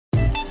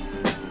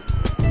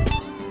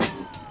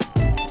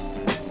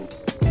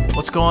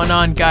What's going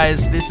on,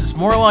 guys? This is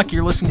Morlock.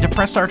 You're listening to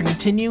Press Start to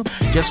Continue.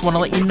 Just want to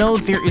let you know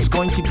there is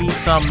going to be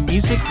some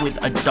music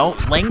with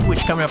adult language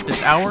coming up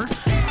this hour.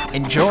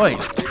 Enjoy.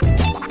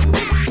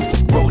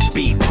 Roast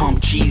beef,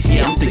 pump cheese,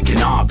 yeah, I'm thinking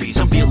Arby's.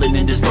 I'm feeling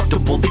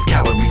indestructible, these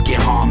calories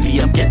can't harm me.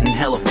 I'm getting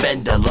hella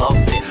fed, I love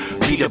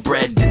it. Pita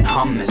bread and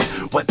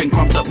hummus, wiping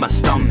crumbs up my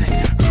stomach.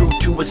 True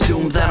to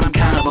assume that I'm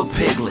kind of a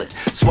piglet,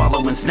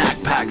 swallowing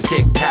snack packs,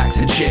 Tic Tacs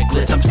and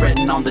chiclets. I'm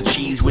spreading on the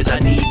cheese whiz, I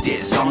need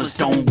this. On a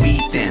stone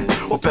wheat thin,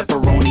 or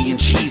pepperoni and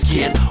cheese,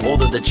 kid.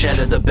 Older the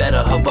cheddar, the better.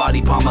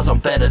 Havarti Palmas on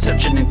feta,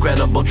 such an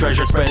incredible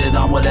treasure. Spread it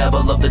on whatever,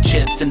 love the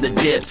chips and the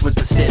dips. With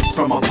the sips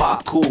from a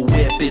pop, cool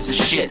whip is the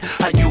shit.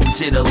 I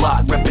use it a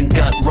lot, reppin'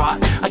 gut rot.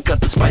 I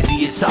got the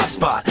spiciest soft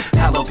spot.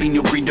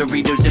 Jalapeno green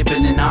Doritos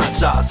dipping in hot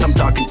sauce. I'm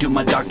talking to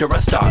my doctor, I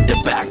start to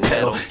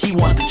backpedal. He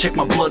wants to check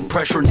my blood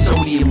pressure and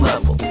sodium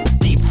level.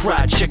 Deep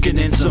fried chicken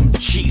and some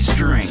cheese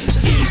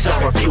strings. These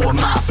are a few of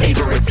my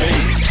favorite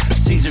things.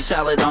 Caesar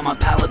salad on my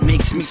palate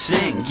makes me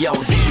sing. Yo,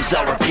 these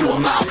are a few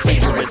of my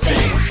favorite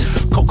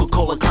things.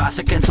 Coca-Cola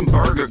Classic and some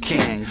Burger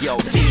King. Yo,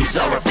 these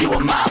are a few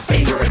of my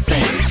favorite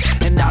things.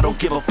 And I don't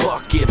give a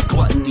fuck if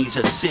gluttony's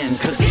a sin,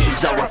 cause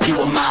these are a few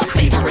of my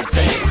favorite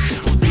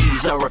things.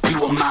 These are a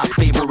few of my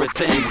favorite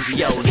things.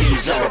 Yo,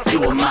 these are a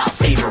few of my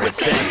favorite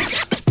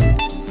things.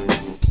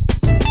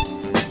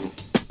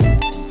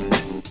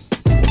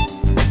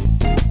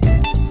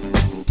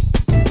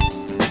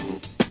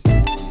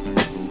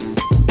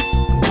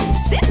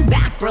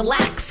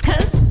 Relax,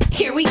 cause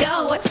here we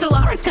go. It's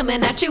Dolores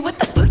coming at you with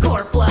the food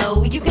court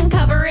flow. You can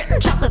cover it in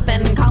chocolate,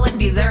 then call it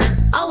dessert.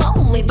 I'll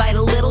only bite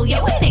a little,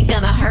 yo, it ain't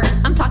gonna hurt.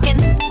 I'm talking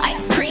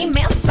ice cream,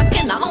 man,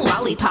 sucking on a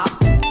lollipop.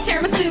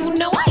 Tiramisu,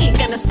 no, I ain't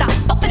gonna stop.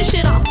 I'll finish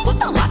it off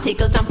with a latte,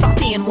 goes down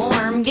frothy and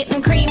warm.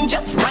 Getting cream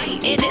just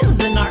right, it is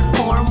an art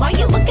form. Why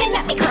you looking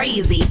at me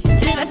crazy?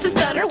 Did I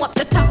stutter? Want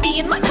the toffee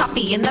in my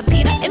coffee and the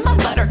peanut in my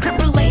butter? Creme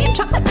brulee and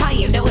chocolate pie,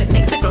 you know it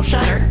makes a girl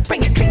shudder.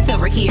 Bring your treats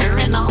over here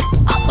and I'll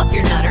fluff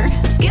your nutter.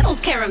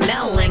 Skittles,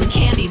 caramel, and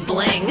candy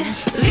bling.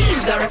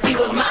 These are a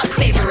few of my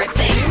favorite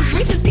things.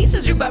 Reese's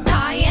Pieces, rhubarb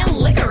pie, and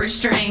licorice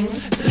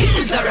strings.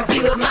 These are a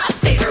few of my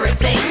favorite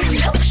things.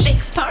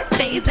 Milkshakes,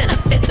 parfaits, and a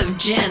fifth of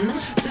gin.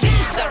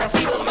 These are a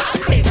few of my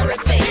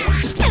favorite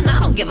things. And I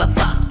don't give a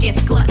fuck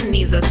if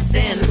gluttony's a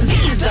sin.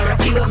 These are a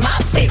few of my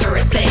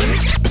favorite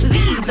things.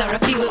 These are a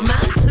few of my,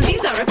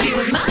 these are a few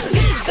of my,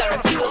 these are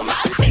a few of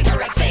my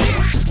favorite things.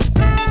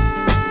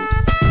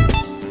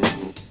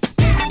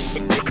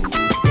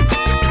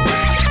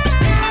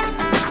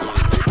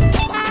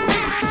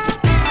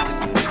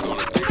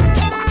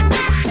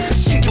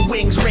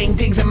 Ring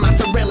dings and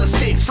mozzarella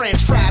sticks,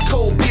 French fries,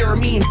 cold beer,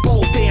 mean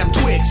bold damn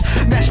Twix,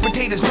 mashed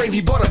potatoes,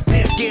 gravy, butter,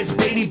 biscuits,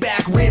 baby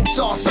back rib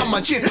sauce on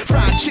my chin,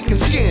 fried chicken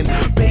skin,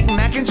 baked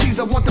mac and cheese.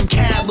 I want them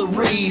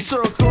calories.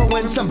 So throw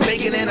in some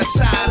bacon and a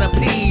side of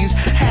peas,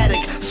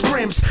 haddock,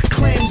 scrimps,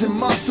 clams and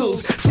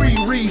mussels, free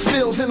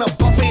refills and a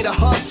buffet to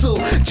hustle.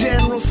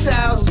 General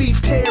Tso's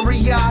beef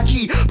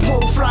teriyaki,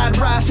 pole fried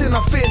rice and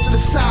a fifth of the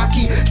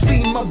sake.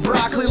 Steam my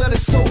broccoli, let it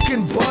soak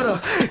in butter.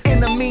 In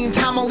the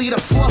meantime, I'll eat a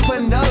fluff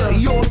and nutter.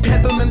 Your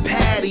peppermint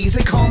patties,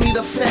 they call me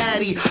the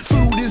fatty.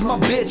 Food is my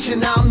bitch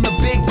and I'm the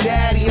big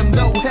daddy. I'm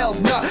no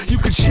health nut, you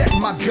can check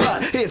my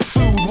gut. If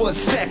food was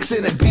sex,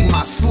 then it'd be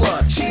my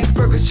slut.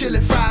 Cheeseburgers, chili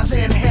fries,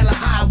 and hella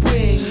hot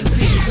wings.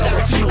 These are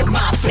a few of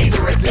my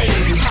favorite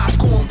things.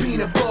 Popcorn,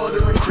 peanut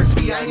butter, and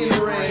crispy onion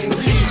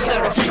rings. These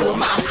are a few of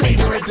my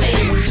favorite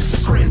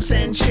things. Shrimps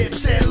and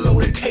chips and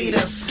loaded tater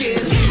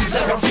skins. These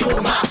are a few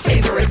of my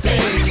favorite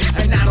things.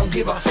 And I don't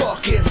give a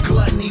fuck if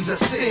gluttony's a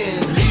sin.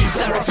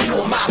 These are a few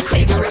of my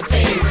favorite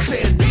things. I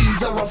said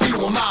these are a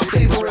few of my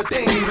favorite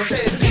things. I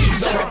said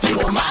these are a few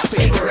of my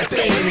favorite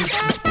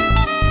things.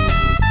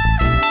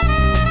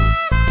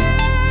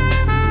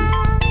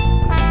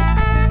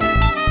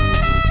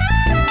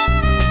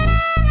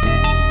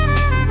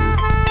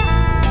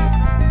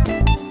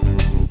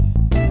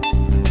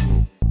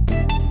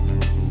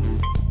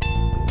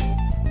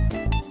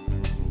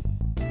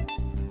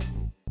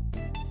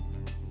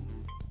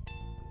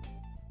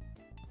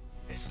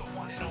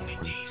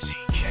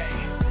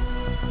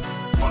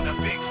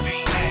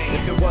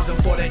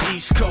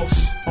 East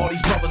Coast, all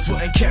these brothers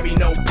wouldn't carry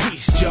no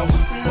peace, Joe.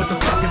 What the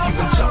fuck have you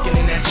been tucking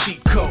in that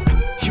cheap coat?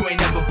 You ain't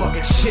never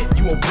bucket shit,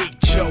 you a weak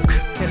joke.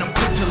 And I'm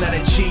quick to let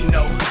a G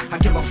know I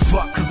give a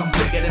fuck cause I'm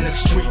bigger than the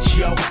streets,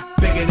 yo.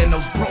 Bigger than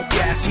those broke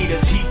ass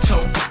heaters he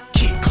tote.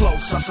 Keep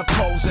close, I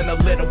suppose in a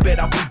little bit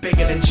I'll be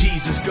bigger than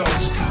Jesus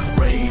goes.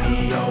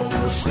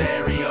 Radio,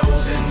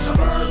 stereos in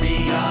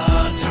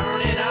suburbia,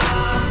 turn it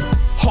on.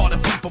 All the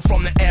people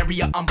from the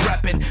area I'm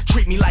reppin'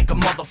 treat me like a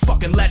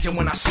motherfucking legend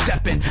when I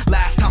step in.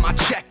 Last time I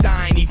checked,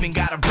 I ain't even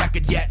got a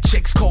record yet.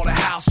 Chicks call the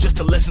house just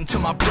to listen to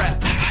my breath.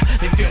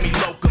 They feel me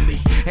locally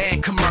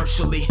and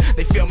commercially.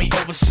 They feel me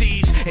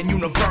overseas and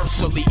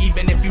universally.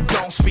 Even if you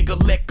don't speak a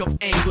lick of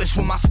English,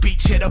 when my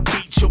speech hit a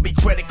beat, you'll be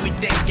critically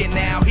thinking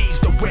now he's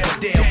the real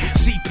deal.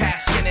 See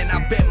past skin and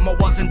I bet more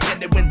was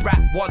intended when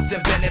rap was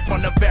invented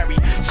from the very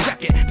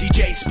second.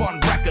 DJ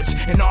spun records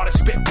and artists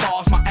spit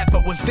bars. My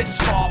effort was this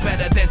far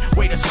better than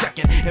wait a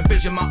second. Envision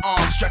Envision my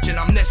arms stretching,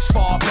 I'm this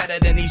far better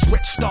than these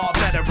rich star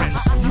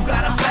veterans. You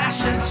got a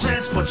fashion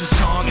sense, but your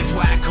song is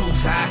whack.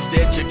 Who's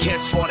hostage? A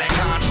kiss for that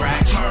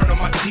contract. Turn on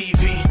my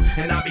TV,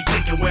 and I be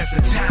thinking, where's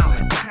the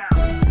talent?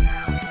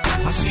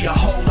 I see a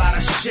whole lot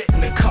of shit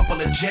in a couple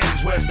of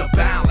gems, where's the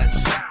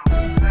balance?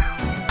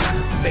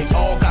 They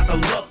all got the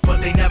look,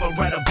 but they never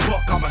read a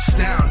book, I'm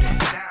astounded.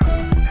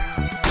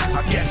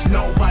 I guess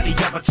nobody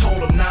ever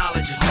told them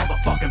knowledge is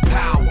motherfucking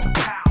power.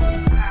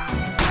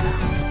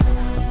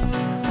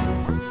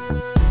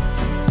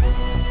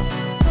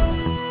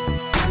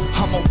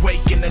 I'm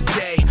awake in the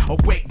day,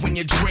 awake when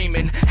you're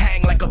dreaming.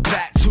 Hang like a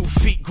bat, 2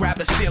 feet, grab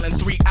the ceiling.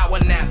 3-hour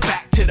nap,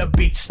 back to the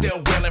beach,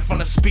 still reeling from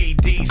the speed.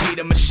 DZ,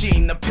 the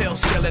machine, the pill,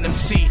 still an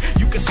MC.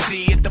 You can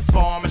see at the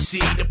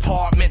pharmacy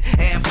department,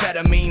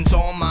 amphetamines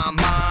on my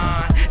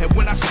mind. And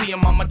when I see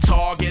them, I'ma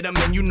target them,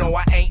 and you know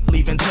I ain't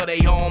leaving till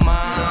they all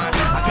mine.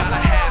 I gotta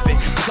have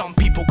it. Some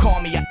people call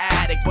me an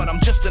addict, but I'm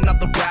just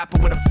another rapper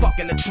with a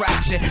fucking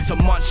attraction to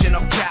munching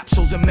up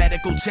capsules and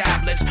medical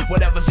tablets.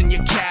 Whatever's in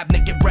your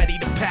cabinet, get ready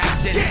to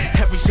pass it.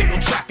 Every single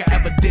track I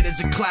ever did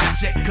is a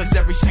classic, cause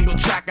every single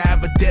track I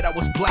ever did I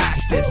was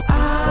blasted.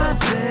 I've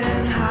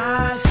been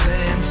high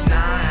since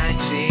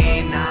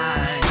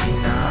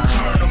 1999.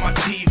 Turn on my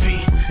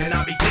TV and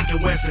I be thinking,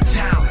 where's the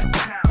talent?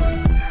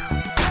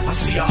 I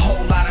see a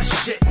whole lot of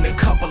shit in a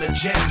couple of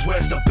gems,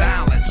 where's the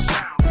balance?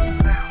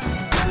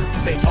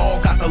 They all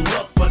got the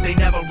look, but they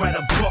never read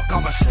a book,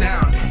 I'm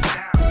astounded.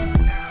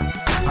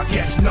 I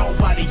guess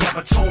nobody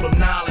ever told them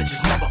knowledge is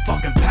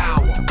motherfucking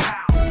power.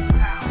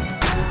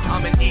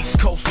 I'm an East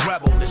Coast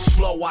rebel, this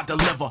flow I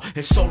deliver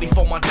is solely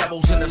for my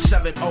devils in the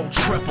 7-0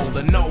 triple,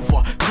 the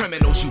Nova.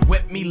 Criminals, you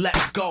with me,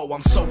 let's go.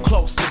 I'm so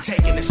close to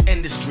taking this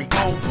industry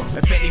over.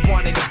 If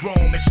anyone in the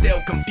room is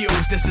still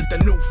confused, this is the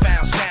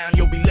newfound sound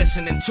you'll be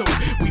listening to.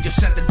 We just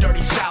sent the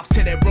dirty south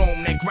to their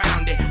room, they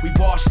grounded. We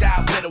washed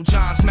out Little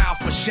John's mouth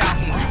for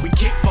shouting. We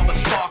kicked full of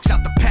sparks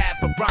out the pad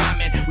for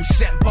rhyming. We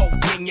sent both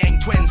yin yang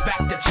twins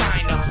back to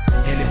China.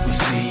 And if we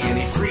see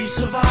any free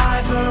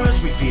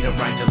survivors, we feed them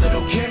right to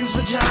Little Kim's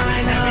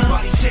vagina.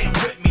 Everybody say it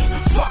with me,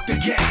 fuck the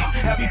game.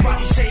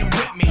 Everybody say it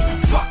with me,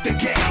 fuck the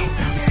game.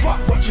 Fuck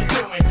what you're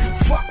doing,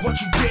 fuck what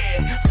you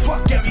did.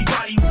 Fuck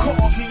everybody who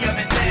calls me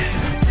Eminem.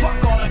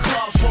 Fuck all the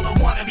clubs full of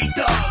wannabe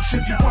thugs.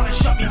 If you wanna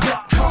shut me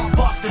up, come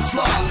bust this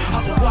love.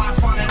 Otherwise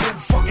find a new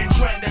fucking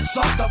trend and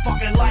suck the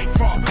fucking light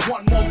from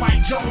one more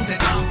Mike Jones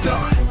and I'm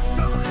done.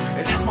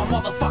 And that's my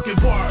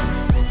motherfucking word.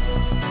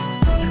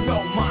 You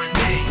know my name.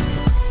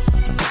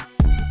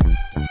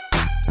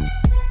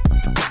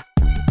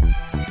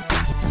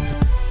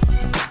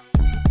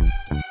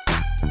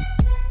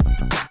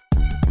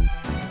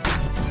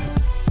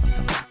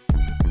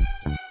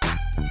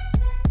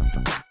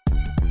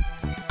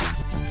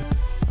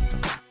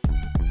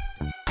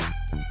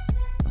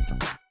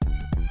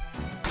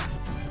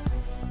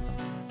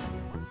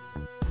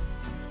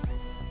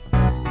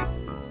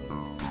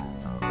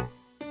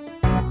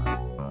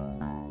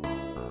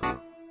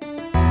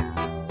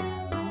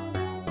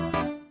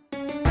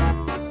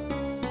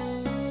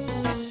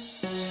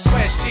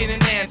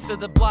 And answer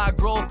the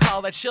blog roll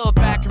call. I chill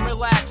back and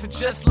relax and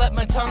just let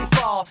my tongue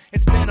fall.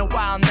 It's been a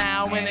while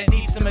now and it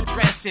needs some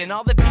addressing.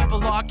 All the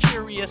people are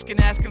curious, can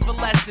ask them for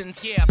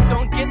lessons. Yeah,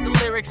 don't get the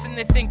lyrics and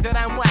they think that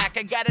I'm whack.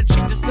 I gotta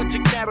change the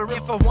subject matter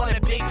if I want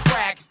a big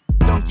crack.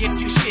 Don't give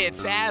 2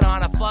 shits, add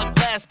on a fuck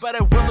less. But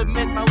I will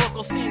admit my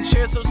local scene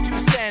shares those 2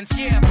 cents.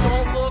 Yeah,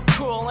 don't look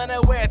cool and I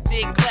wear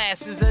thick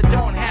glasses. I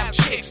don't have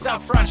chicks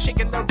up front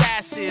shaking their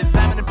asses.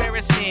 I'm an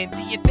embarrassment,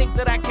 do you think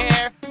that I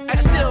care? I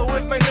still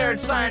with my nerd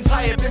signs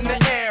high up in the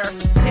air.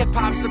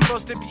 Hip-hop's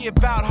supposed to be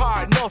about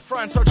heart, no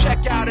front. So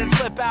check out and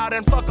slip out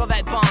and fuck all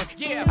that bunk.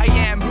 Yeah, I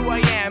am who I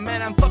am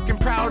and I'm fucking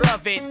proud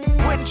of it.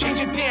 Wouldn't change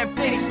a damn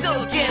thing,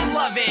 still getting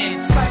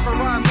lovin'. Cypher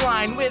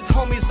online with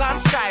homies on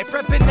Skype,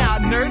 reppin'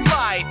 out nerd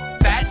life.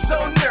 That's so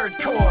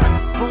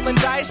nerdcore. Rolling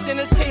dice in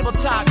his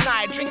tabletop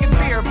night, drinking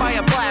beer by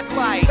a black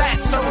light.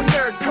 That's so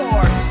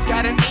nerdcore.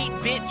 Got an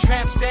 8-bit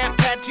tramp stamp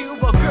tattoo.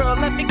 Well, girl,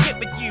 let me get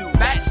with you.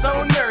 That's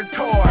so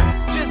nerdcore.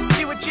 Just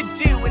do what you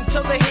do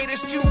until the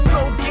haters do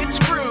go get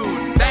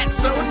screwed. That's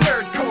so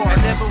nerdcore. I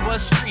never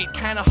was street,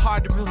 kinda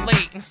hard to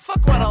relate. And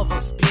fuck what all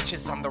those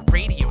bitches on the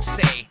radio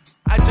say.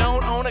 I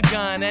don't own a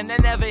gun and I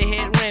never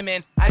hit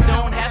women. I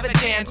don't have a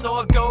dance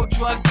or go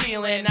drug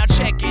dealing. Now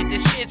check it,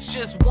 this shit's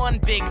just one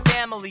big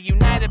family,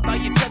 united by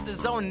each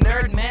other's own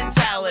nerd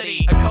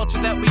mentality. A culture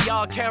that we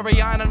all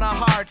carry on in our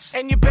hearts.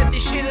 And you bet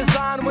this shit is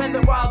on when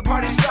the wild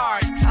parties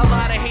start. A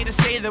lot of haters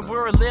say that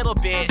we're a little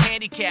bit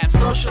handicapped,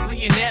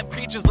 socially inept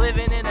creatures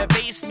living in a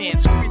basement.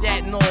 Screw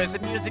that noise,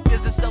 the music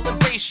is a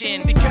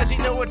celebration. Because you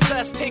know it's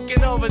us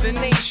taking over the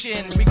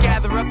nation. We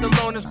gather up the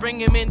loners, bring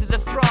them into the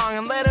throng,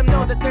 and let them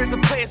know that there's a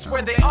place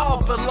where they all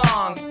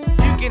belong.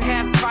 You can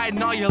have pride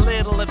in all your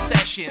little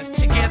obsessions.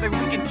 Together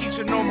we can teach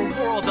a normal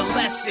world a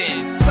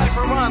lesson.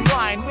 Cypher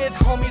online with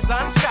homies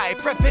on Skype,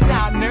 prepping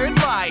out nerd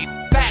life.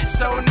 That's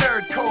so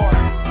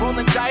nerdcore.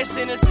 Rolling dice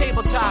in his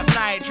tabletop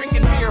night,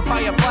 drinking beer by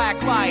a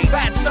black light.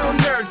 That's so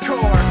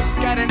nerdcore.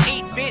 Got an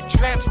 8-bit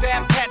tramp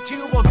stamp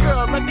tattoo. Well,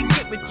 girl, let me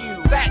get with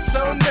you. That's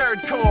so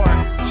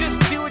nerdcore.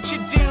 Just do what you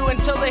do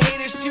until the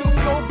haters too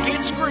go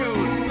get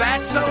screwed.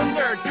 That's so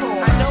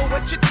nerdcore. I know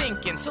what you're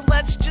thinking, so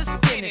let's just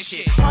finish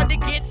it. Hard to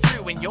get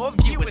through and your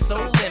view is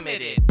so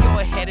limited. Go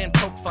ahead and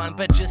poke fun,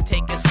 but just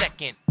take a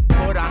second.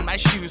 Put on my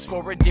shoes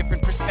for a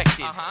different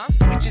perspective.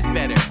 Which is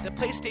better, the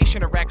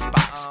PlayStation or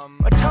Xbox?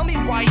 Or tell me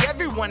why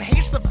everyone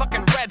hates the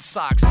fucking Red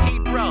Sox. Hey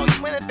bro,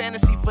 you in a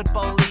fantasy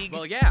football league?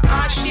 Well, yeah.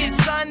 Ah shit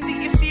son, do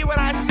you see what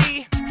I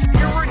see?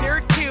 You're a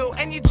nerd too,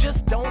 and you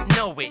just don't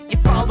know it. You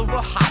follow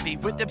a hobby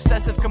with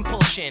obsessive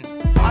compulsion.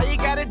 All you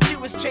gotta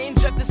do is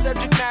change up the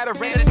subject matter,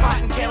 and it's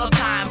pot and candle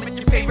time with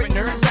your favorite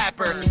nerd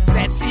rapper.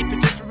 That's it, but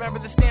just remember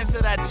the stance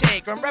that I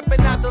take. I'm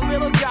repping out the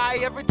little guy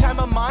every time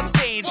I'm on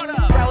stage.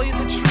 Rally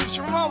the troops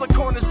from all the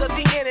corners of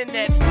the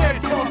internet's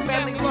nerdcore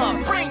family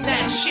love. Bring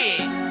that shit.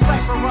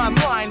 Cypher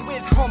online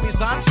with homies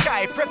on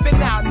Skype,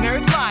 repping out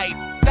nerd life.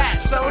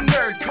 That's so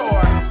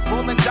nerdcore.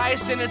 Rolling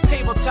dice in his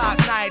tabletop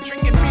night,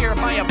 drinking beer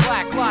by a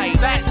black light.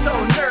 That's so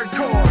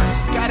nerdcore.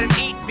 Got an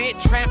 8-bit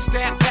tramp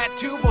stamp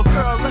tattoo. Well,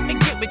 girl, let me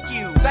get with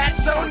you.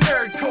 That's so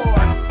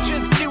nerdcore.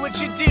 Just do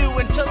what you do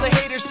until the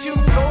haters too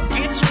go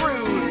get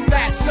screwed.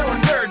 That's so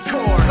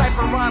nerdcore.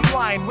 Cypher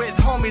online with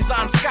homies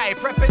on Skype,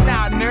 repping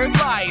out nerd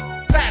life.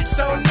 That's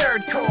so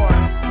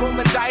nerdcore.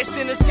 Rolling dice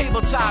in his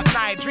tabletop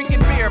night,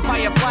 drinking beer by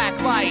a black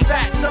light.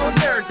 That's so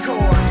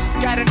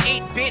nerdcore. Got an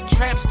 8-bit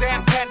tramp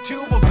stamp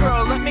tattoo. Well,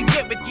 girl, let me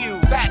get with you.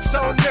 That's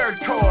so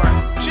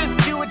nerdcore. Just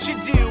do what you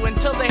do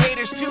until the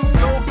haters too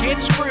go get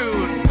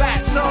screwed.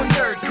 That's so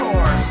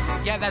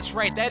nerdcore. Yeah, that's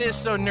right. That is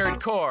so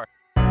nerdcore.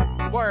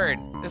 Word.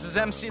 This is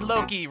MC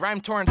Loki,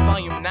 Rhyme Torrents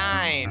Volume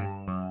 9.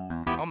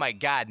 Oh my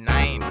god,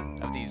 9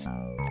 of these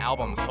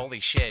albums. Holy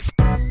shit.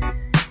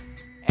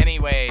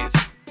 Anyways,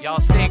 y'all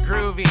stay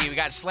groovy. We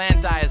got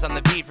Slant Eyes on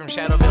the beat from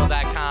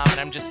Shadowville.com, and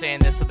I'm just saying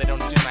this so they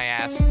don't sue my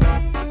ass.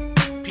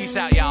 Peace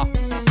out, y'all.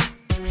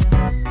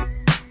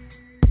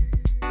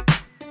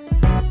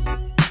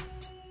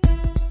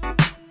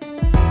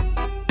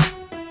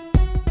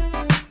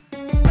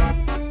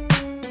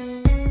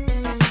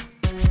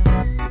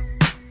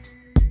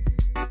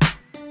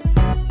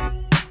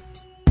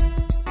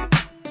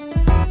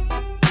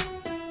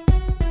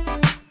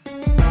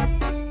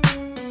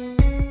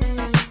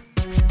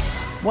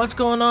 What's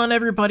going on,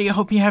 everybody? I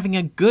hope you're having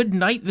a good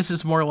night. This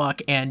is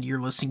Morlock, and you're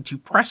listening to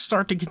Press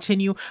Start to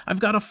Continue. I've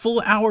got a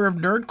full hour of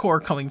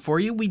Nerdcore coming for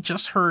you. We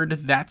just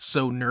heard That's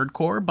So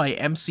Nerdcore by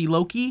MC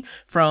Loki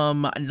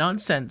from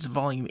Nonsense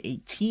Volume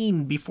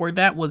 18. Before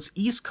that was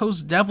East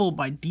Coast Devil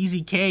by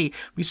DZK.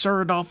 We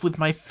started off with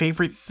My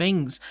Favorite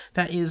Things.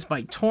 That is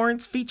by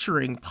Torrance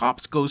featuring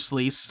Pops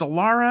Ghostly,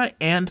 Solara,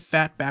 and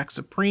Fatback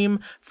Supreme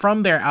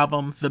from their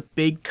album The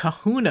Big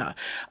Kahuna.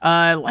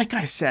 Like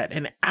I said,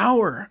 an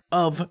hour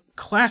of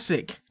classic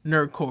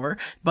nerdcore,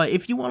 but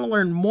if you want to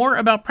learn more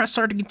about Press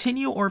Start to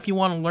Continue, or if you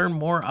want to learn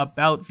more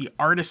about the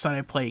artists that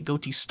I play, go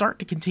to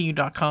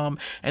starttocontinue.com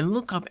and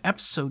look up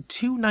episode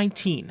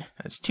 219.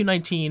 That's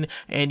 219,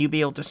 and you'll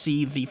be able to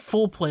see the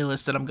full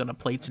playlist that I'm going to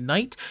play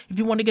tonight. If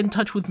you want to get in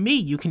touch with me,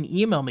 you can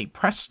email me,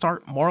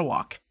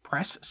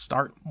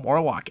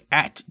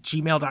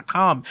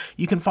 pressstartmorlock@gmail.com.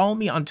 You can follow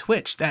me on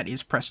Twitch, that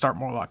is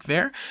pressstartmorlock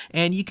there,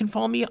 and you can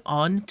follow me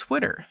on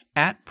Twitter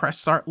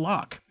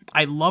 @pressstartlock.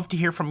 I love to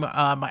hear from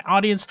my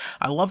audience.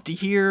 I love to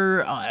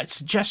hear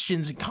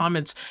suggestions and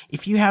comments.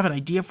 If you have an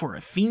idea for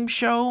a theme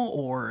show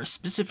or a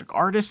specific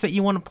artist that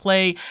you want to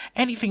play,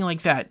 anything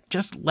like that,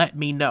 just let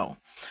me know.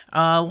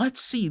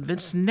 Let's see,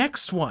 this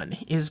next one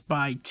is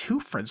by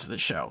two friends of the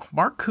show,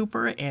 Mark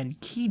Cooper and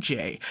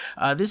KeyJ.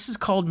 This is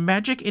called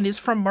Magic and is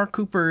from Mark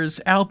Cooper's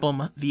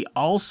album, The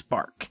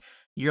Allspark.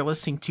 You're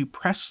listening to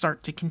Press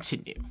Start to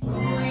Continue.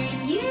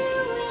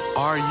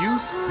 Are you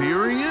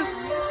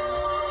serious?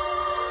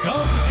 Come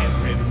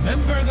and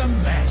remember the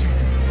magic.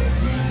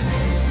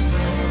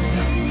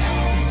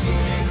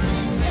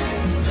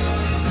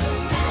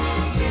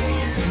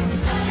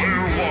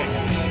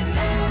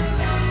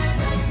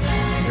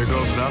 Here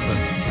goes nothing.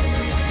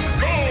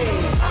 Go!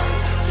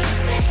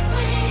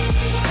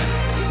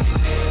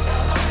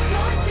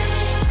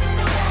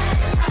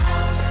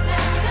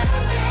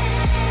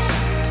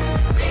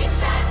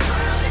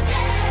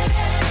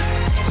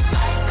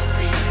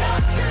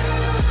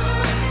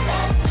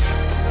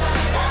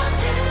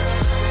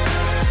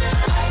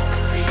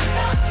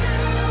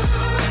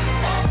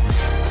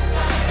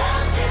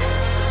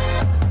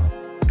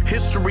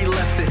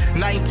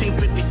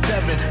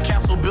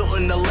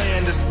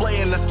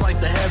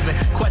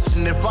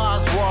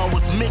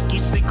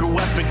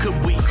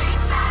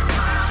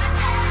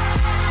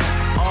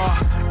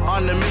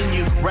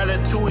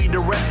 Ratatouille, the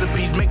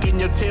recipes making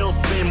your tail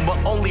spin, but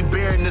only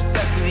bare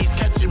necessities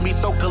catching me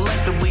so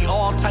collectively,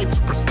 all types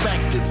of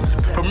perspectives.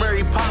 From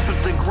Mary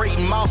Poppins to great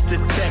mouse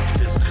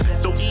detectives.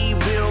 So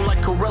evil like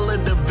Corella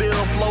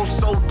DeVille, flow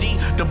so deep.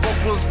 The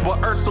vocals were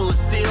Ursula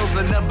Steele's,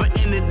 a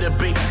never-ending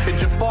debate. And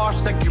Jabbar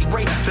second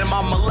rate, then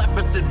my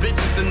Maleficent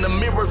visions in the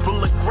mirrors will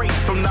look great.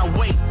 So now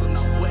wait,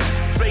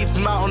 Space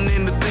Mountain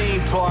in the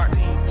theme park.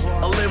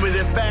 A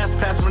limited fast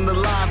pass when the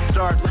line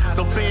starts.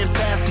 So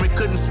Fantasmic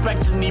couldn't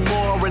expect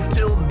anymore.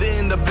 Until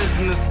then, the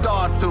business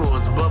star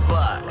tours.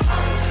 Bye-bye.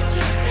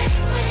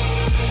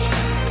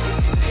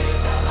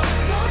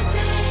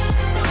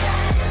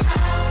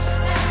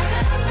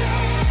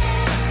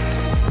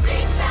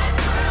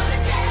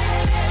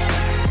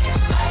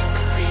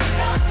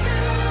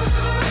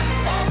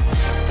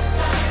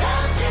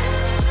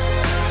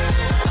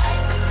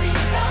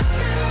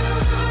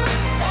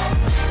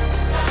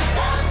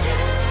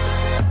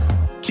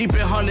 Keep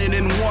it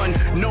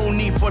 101, no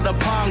need for the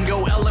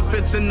pongo.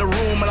 Elephants in the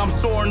room and I'm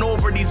soaring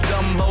over these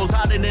gumbos.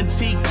 Hotter than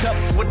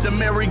teacups with the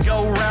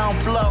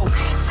merry-go-round flow.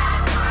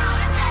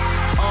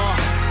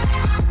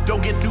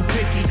 Don't get too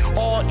picky,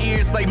 all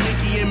ears like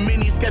Mickey and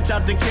Minnie. Sketch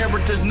out the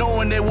characters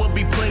knowing there will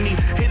be plenty.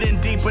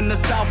 Hidden deep in the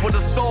south where the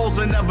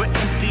souls are never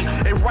empty.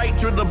 And right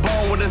through the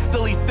bone with a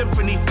silly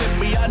symphony sent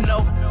me. I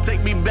know,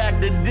 take me back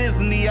to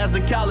Disney as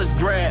a college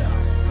grad.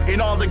 In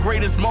all the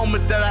greatest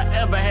moments that I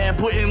ever had,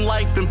 putting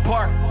life in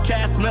park.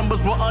 Cast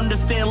members will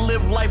understand,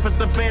 live life as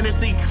a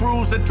fantasy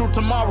cruise into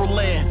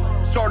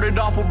Tomorrowland. Started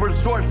off with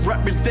resorts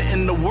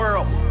representing the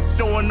world,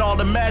 showing all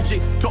the magic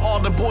to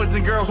all the boys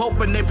and girls,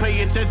 hoping they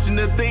pay attention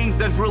to things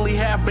that's really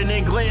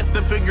happening. Glance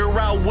to figure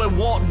out what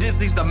Walt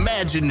Disney's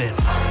imagining.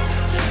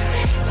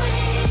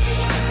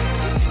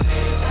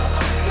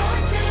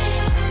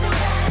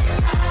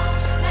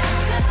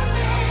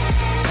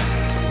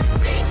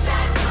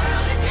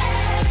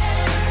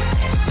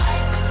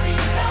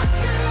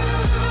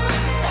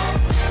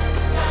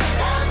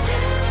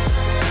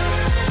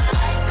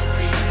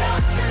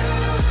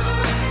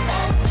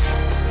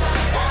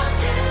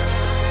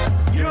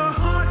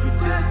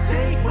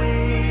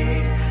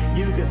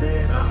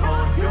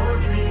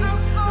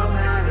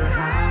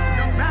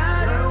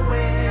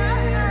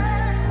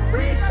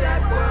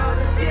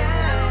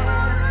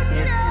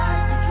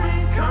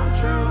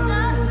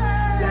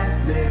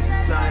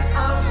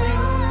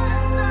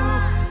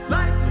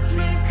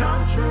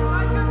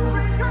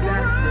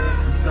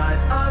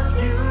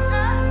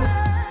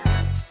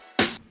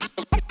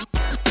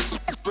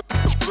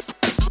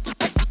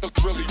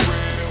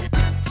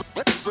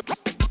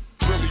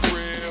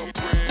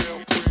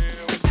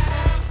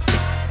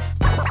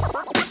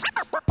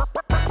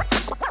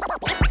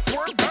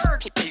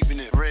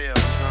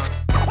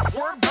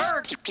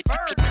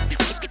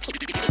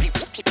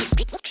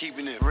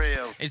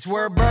 It's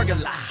Word Burger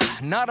Lie.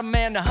 Not a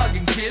man to hug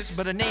and kiss,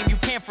 but a name you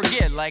can't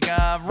forget, like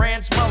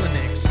Rance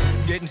Mullinix.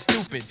 Getting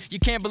stupid, you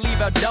can't believe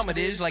how dumb it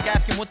is, like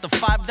asking what the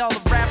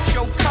 $5 rap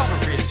show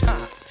cover is,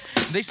 huh?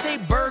 They say,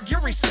 Berg,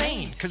 you're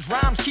insane, cause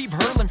rhymes keep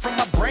hurling from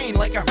my brain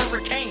like a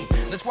hurricane.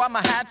 That's why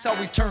my hat's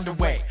always turned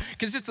away,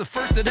 cause it's the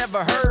first that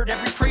ever heard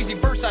every crazy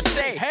verse I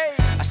say. Hey,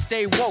 I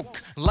stay woke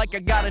like I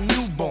got a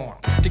newborn,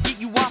 to get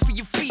you off of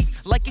your feet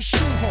like a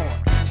shoehorn.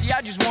 See,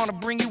 I just wanna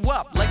bring you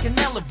up like an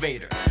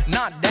elevator,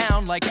 not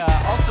down like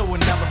also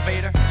an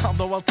elevator,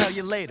 although I'll tell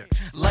you later.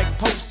 Like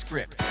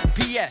postscript,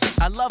 P.S.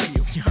 I love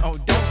you, yo,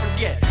 don't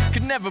forget.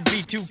 Could never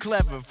be too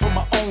clever for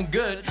my own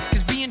good,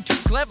 cause being too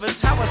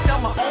clever's how I sell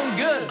my own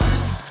goods.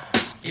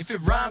 If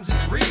it rhymes,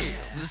 it's real.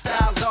 The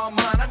style's all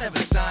mine, I never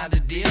signed a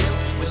deal.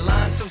 With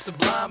lines so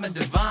sublime and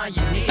divine,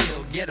 you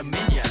kneel. Get 'em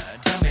in ya,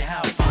 tell me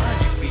how fine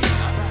you feel.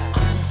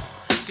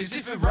 Cause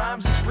if it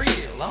rhymes, it's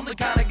real. I'm the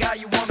kind of guy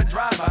you wanna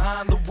drive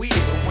behind the wheel.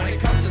 When it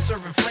comes to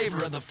serving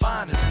flavor of the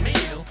finest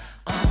meal,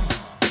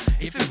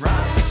 if it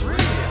rhymes, it's real.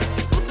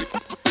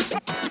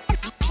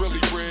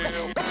 Really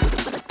real.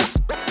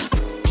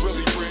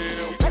 Really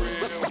real.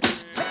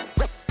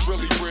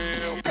 Really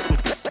real.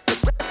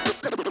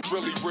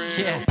 Really real.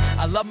 Yeah,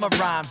 I love my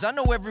rhymes. I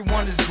know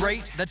everyone is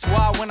great. That's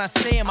why when I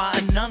say them, I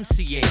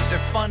enunciate. They're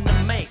fun to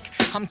make.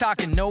 I'm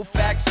talking no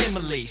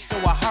facsimile, so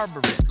I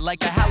harbor it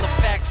like a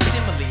Halifax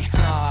simile.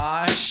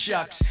 Ah,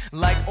 shucks,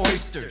 like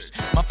oysters.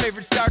 My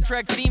favorite Star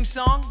Trek theme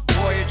song,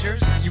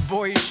 Voyagers. Your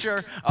boy is sure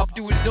up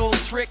to his old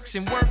tricks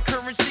in word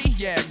currency.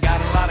 Yeah, got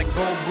a lot of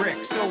gold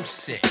bricks, so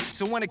sick.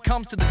 So when it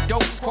comes to the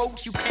dope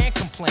quotes, you can't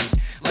complain.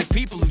 Like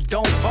people who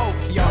don't vote,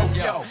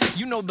 yo,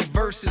 you know the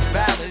verse is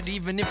valid,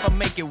 even if I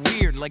make it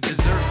weird, like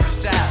dessert for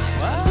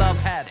salad. What? Love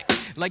Haddock.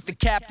 Like the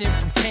captain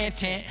from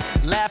Tantan,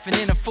 laughing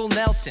in a full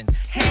Nelson.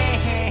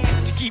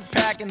 To keep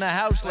packing the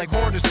house like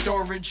hoarder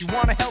storage. You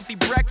want a healthy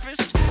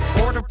breakfast?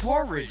 Order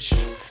porridge.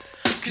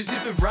 Cause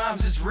if it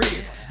rhymes, it's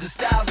real. The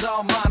style's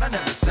all mine, I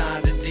never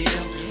signed a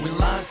deal. With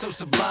lines so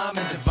sublime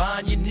and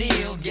divine, you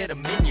kneel. Get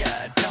 'em in ya,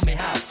 tell me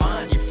how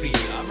fine you feel.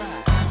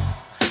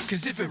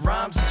 Cause if it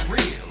rhymes, it's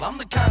real. I'm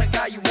the kind of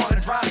guy you wanna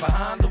drive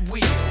behind the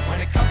wheel.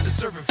 When it comes to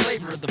serving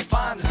flavor of the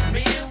finest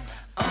meal,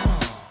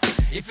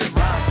 if it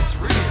rhymes, it's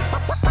real.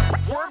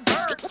 Word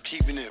birds,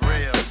 keeping it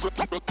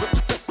real.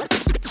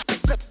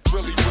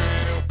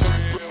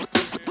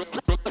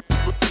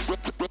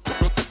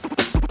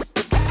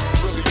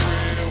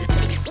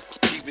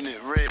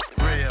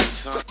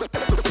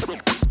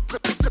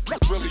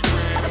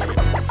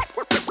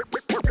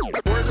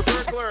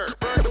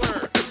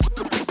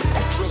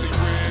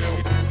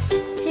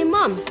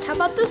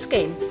 about this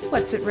game?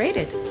 What's it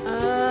rated?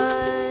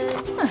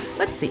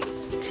 Let's see.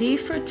 T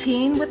for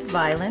teen with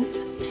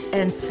violence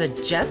and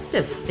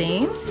suggestive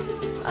themes?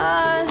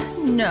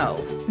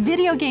 No.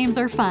 Video games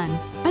are fun,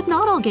 but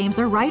not all games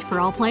are right for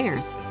all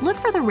players. Look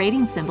for the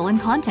rating symbol and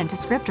content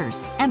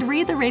descriptors, and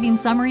read the rating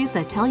summaries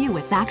that tell you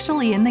what's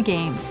actually in the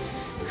game.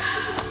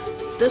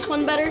 This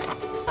one better?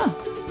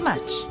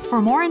 Much.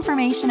 For more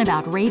information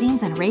about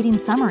ratings and rating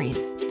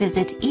summaries,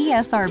 visit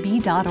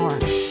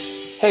esrb.org.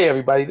 Hey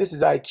everybody, this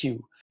is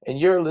IQ, and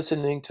you're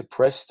listening to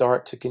Press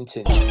Start to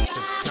Continue.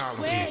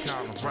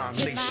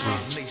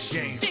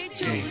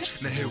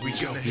 Now here we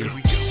go.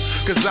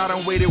 Cause I done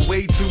waited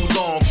way too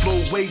long,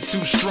 flow way too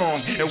strong,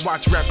 and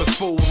watch rappers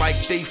fold like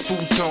they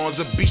futons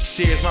or beach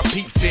chairs. My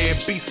peeps here,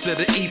 beasts of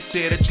the east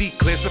here, to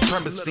declare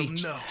supremacy.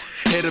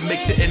 Here to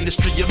make the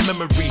industry a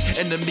memory,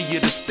 enemy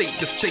of the state,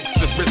 the stakes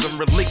have risen.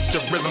 Relate the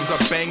rhythms, I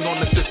bang on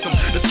the system.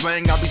 The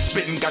slang I be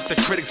spitting got the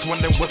critics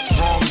wondering what's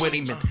wrong with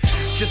him. And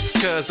just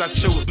cause I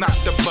chose not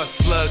to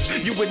bust slugs,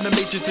 you in the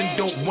matrix and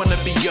don't wanna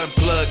be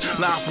unplugged.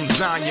 Live from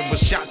Zion where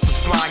shots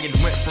is flying,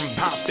 went from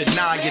popping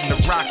iron to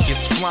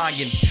rockets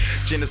flying.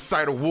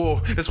 Genocidal war,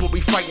 that's what we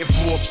fighting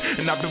for.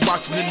 And I've been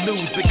watching the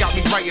news, it got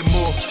me writing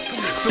more.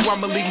 So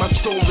I'ma leave my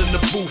soul in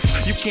the booth.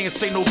 You can't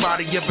say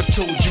nobody ever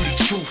told you the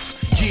truth.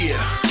 Yeah.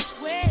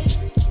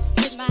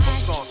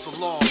 So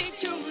long.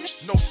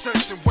 No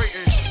sense in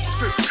waiting.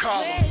 Fifth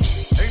column.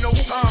 Ain't no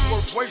time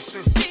worth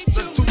wasting.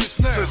 Let's do this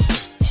now.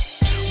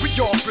 We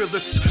all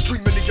realists,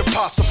 dreaming the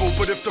impossible,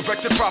 but if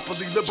directed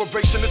properly,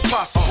 liberation is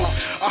possible.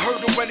 I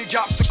hurdle any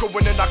obstacle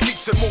and then I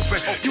keeps it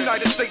moving.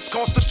 United States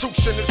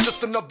Constitution is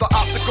just another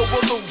optical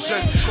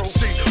illusion.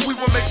 See, we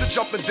were made to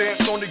jump and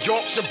dance on the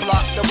auction block.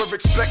 Never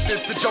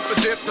expected to jump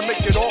and dance to make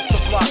it off the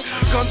block.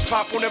 Guns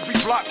pop on every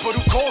block, but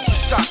who calls the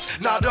shots?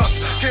 Not us.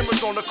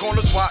 Cameras on the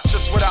corners watch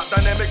us without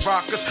dynamic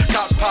rockers.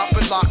 Cops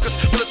popping lockers,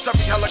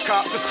 military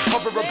helicopters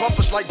hover above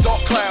us like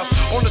dark clouds.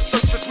 On the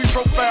surface, we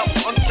profile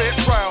for unfair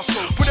trials.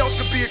 What else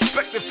could be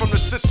expected from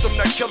the system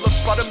that kill us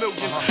by the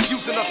millions,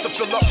 using us to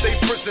fill up their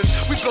prisons?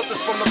 We built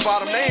this from the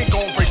bottom, they ain't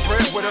gon' break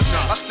bread with us.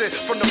 I said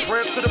from the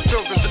prayers to the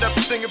buildings and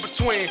everything in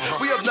between.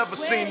 We have never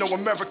seen no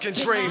American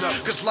dream,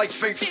 cause life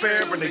ain't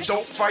fair and they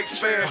don't fight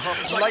fair.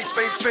 Life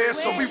ain't fair,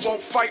 so we won't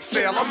fight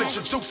fair. I'm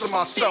introducing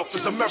myself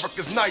as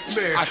America's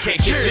nightmare. I can't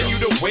continue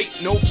to wait,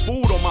 no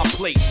food on my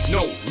plate.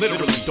 No,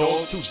 literally,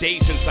 dog. 2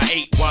 days since I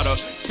ate. While the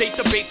state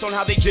debates on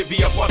how they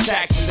divvy up our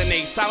taxes, and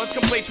they silence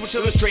complaints which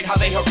illustrate how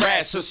they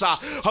harass us. I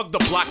hug the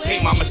block,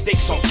 paint my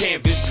mistakes on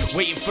canvas,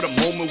 waiting for the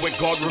moment when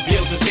God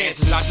reveals his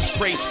answers. I just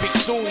pray, speak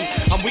soon.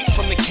 I'm weak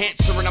from the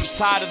cancer and I'm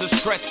tired of the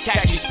stress.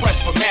 Khakis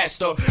pressed for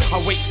master. I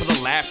wait for the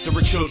laughter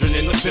of children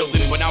in the building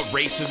when our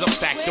race is a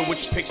factor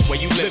which picks where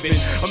you live in.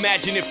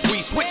 Imagine if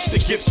we switched the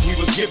gifts we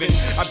was given.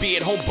 I'd be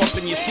at home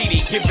bumping your CD,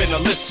 giving a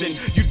listen.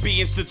 You'd be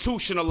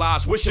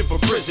institutionalized, wishing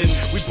for prison.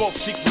 We both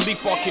seek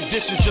relief, our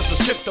conditions just a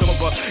symptom of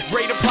a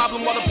greater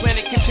problem while the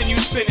planet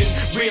continues spinning.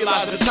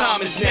 Realize the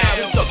time is now,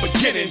 it's the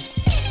beginning.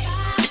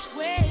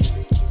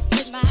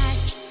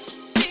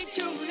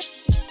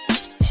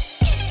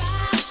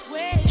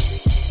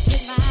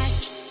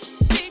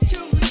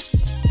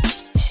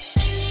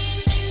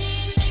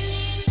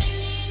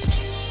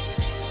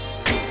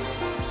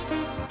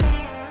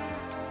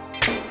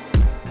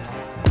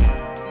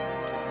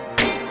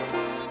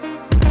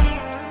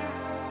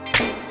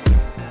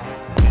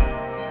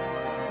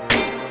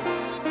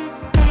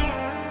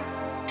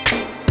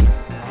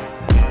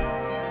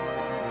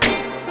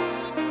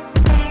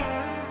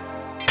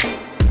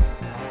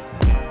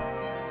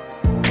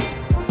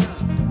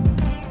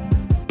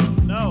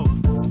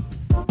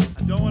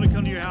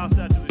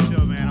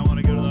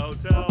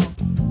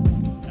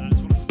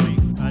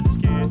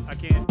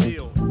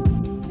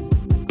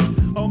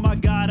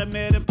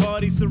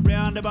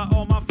 Surrounded by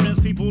all my friends,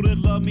 people that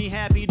love me,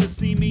 happy to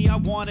see me. I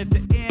want it to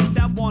end,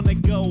 I wanna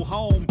go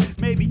home.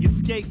 Maybe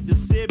escape the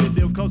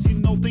Citadel, cause you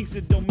know things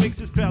that don't mix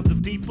is crowds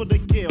of people to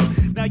kill.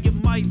 Now you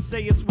might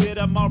say it's weird,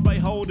 I'm alright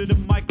holding the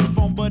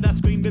microphone, but I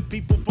scream at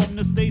people from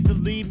the stage to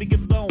leave me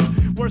alone.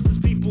 Worse is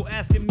people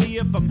asking me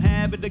if I'm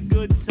having a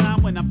good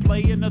time when I'm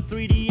playing a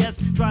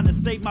 3DS, trying to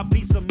save my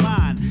peace of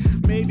mind.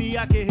 Maybe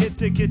I can hit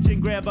the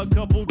kitchen, grab a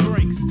couple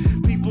drinks.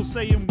 People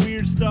saying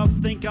weird stuff,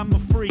 think I'm a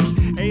freak.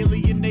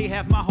 Alienate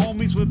half my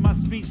homies with my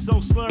speech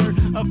so slurred.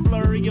 A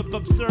flurry of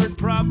absurd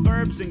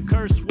proverbs and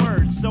curse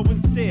words. So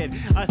instead,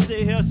 I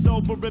sit here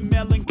sober and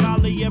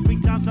melancholy. Every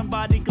time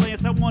somebody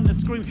glance, I wanna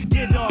scream,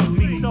 get off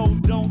me. So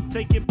don't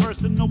take it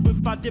personal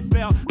if I dip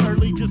out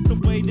early, just the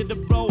way that the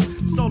roll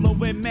solo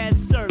and mad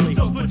surly.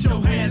 So put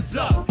your hands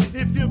up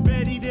if you're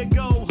ready to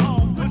go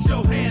home. Put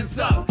your hands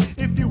up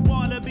if you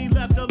wanna be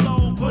left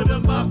alone. Put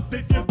them up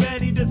if you're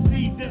ready to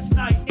see this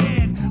night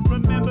end.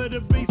 Remember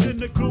the reason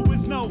the crew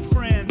is no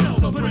friends.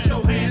 So put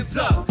your hands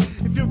up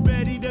if you're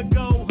ready to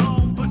go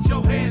home. Put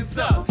your hands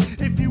up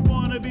if you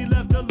wanna be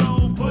left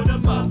alone. Put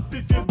them up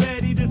if you're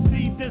ready to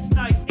see this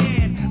night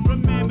end.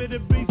 Remember the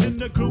reason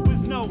the crew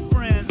is no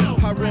friends.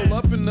 I roll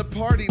up in the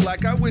party like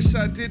like I wish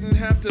I didn't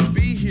have to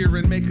be here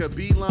and make a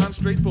beeline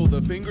straight for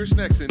the fingers,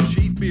 necks, and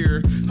cheap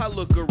beer. I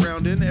look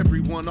around and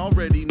everyone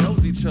already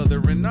knows each other,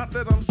 and not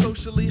that I'm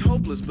socially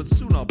hopeless, but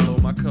soon I'll blow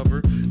my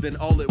cover. Then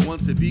all at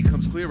once it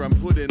becomes clear I'm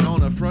putting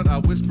on a front. I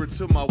whispered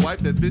to my wife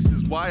that this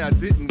is why I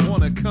didn't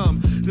want to come,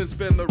 then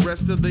spend the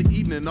rest of the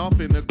evening off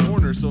in a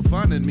corner. So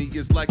finding me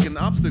is like an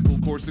obstacle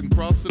course and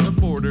crossing a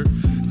border.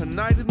 A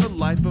night in the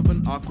life of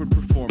an awkward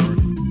performer.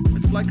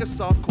 It's like a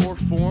softcore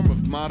form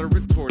of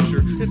moderate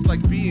torture. It's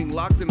like being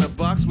locked in a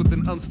box with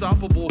an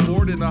unstoppable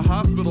horde in a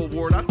hospital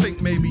ward. I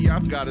think maybe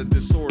I've got a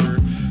disorder.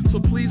 So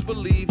please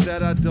believe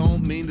that I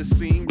don't mean to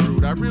seem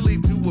rude. I really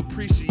do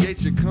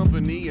appreciate your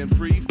company and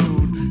free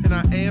food, and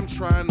I am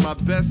trying my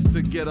best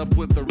to get up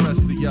with the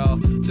rest of y'all.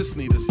 Just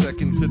need a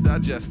second to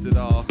digest it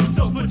all.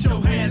 So put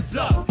your hands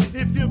up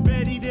if you're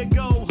ready to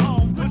go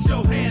home. Put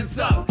your hands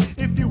up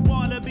if you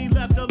wanna be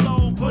left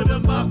alone. Put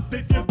them up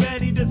if you're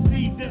ready to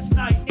see this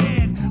night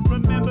end.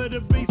 Remember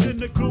the reason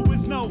the crew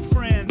is no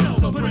friends.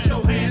 So put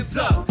your hands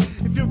up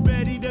if you're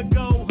ready to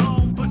go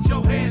home. Put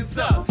your hands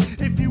up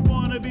if you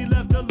wanna be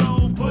left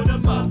alone. Put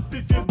them up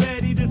if you're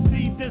ready to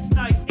see this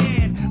night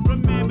end.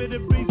 Remember the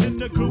reason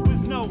the crew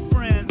is no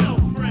friends.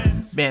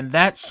 Man,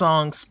 that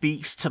song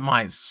speaks to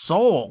my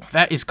soul.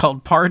 That is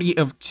called Party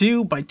of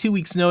Two by 2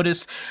 Weeks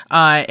Notice.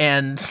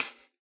 And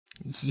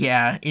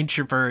yeah,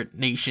 Introvert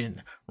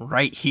Nation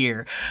right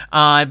here.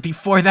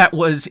 Before that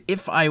was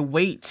If I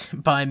Wait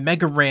by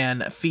Mega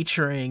Ran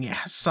featuring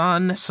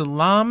Hassan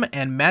Salam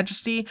and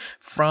Majesty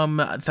from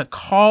The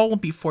Call.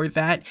 Before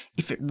that,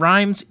 If It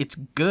Rhymes, It's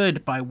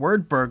Good by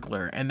Word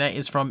Burglar, and that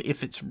is from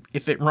If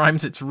It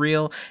Rhymes, It's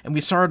Real. And we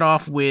started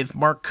off with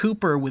Mark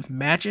Cooper with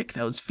Magic.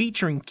 That was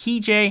featuring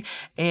KJ,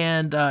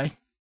 and that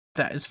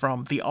is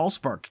from The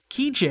Allspark.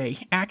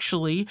 KJ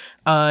actually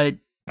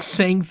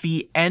sang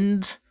the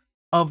end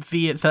of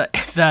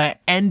the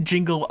end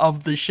jingle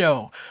of the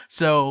show.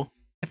 So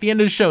at the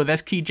end of the show,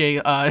 that's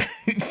KJ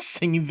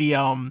singing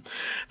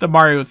the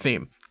Mario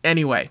theme.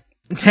 Anyway,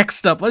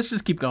 next up, let's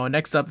just keep going.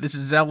 Next up, this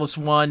is Zealous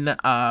One,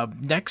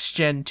 Next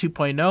Gen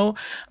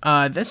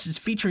 2.0. This is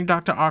featuring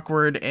Dr.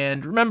 Awkward,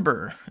 and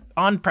remember,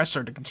 on Press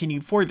Start to Continue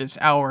for this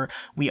hour,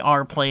 we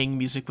are playing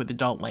music with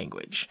adult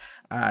language.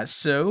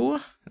 So,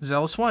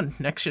 Zealous One,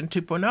 Next Gen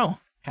 2.0.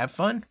 Have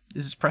fun.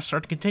 This is Press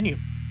Start to Continue.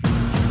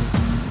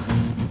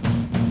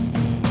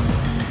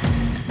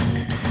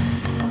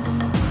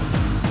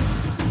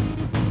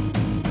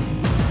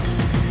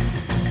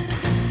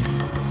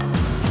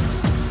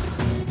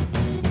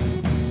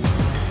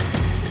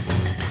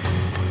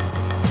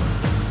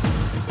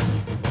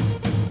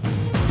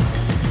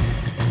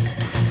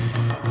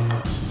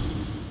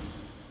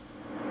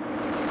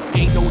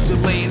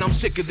 I'm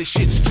sick of this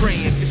shit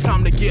straying. It's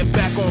time to get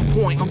back on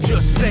point, I'm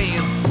just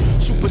saying.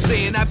 Super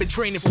Saiyan, I've been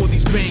training for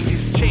these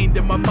bangers. Chained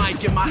in my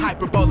mic in my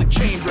hyperbolic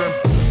chamber.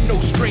 No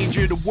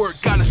stranger to work,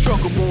 gotta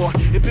struggle more.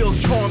 It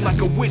builds charm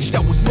like a witch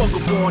that was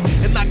muggle born.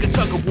 And like a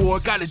tug of war,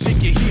 gotta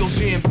dig your heels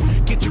in.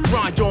 Get your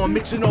grind on,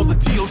 mixing all the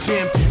deals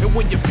in. And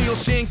when you feel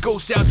sin,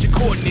 ghost out your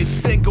coordinates.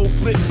 Then go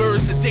flip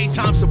birds, the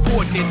daytime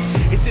subordinates.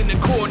 It's in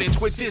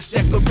accordance with this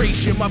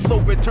declaration. My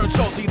flow returns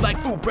salty like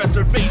food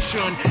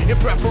preservation. In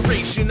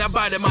preparation, I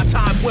bided my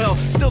time well.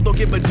 Still don't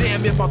give a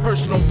damn if my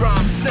personal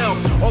rhymes sell.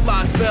 All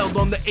eyes spelled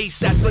on the ace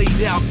that's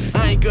laid out.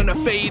 I ain't gonna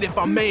fade if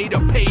I'm made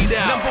or paid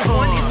out. Number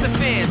 1 is the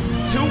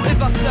fans, 2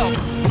 is ourselves,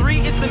 3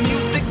 is the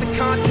music, the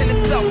content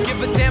itself.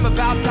 Give a damn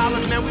about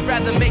dollars, man, we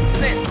rather make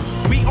sense.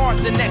 We are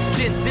the next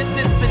gen, this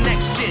is the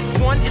next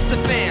gen. 1 is the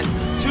fans,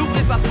 2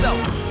 is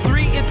ourselves,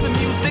 3 is the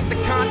music,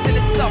 the content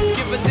itself.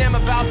 Give a damn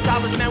about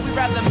dollars, man, we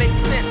rather make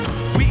sense.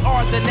 We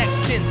are the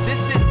next gen,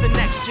 this is the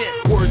next gen.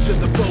 Word to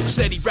the folks,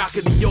 steady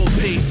rocking the old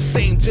pace.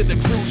 Same to the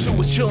crews who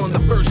was chill in the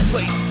first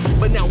place.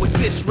 But now it's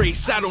this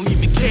race, I don't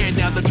even care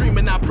now. The dream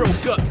and I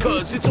broke up,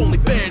 cause it's only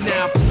fair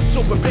now.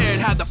 So prepared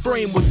how the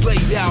frame was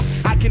laid out.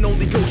 I can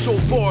only go so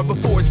far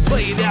before it's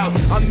played out.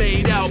 I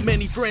made out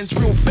many friends,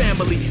 real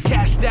family.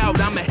 Cashed out,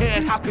 I'm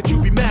ahead, how could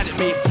you be mad at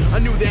me? I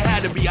knew there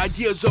had to be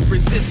ideas of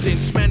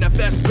resistance.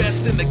 Manifest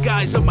best in the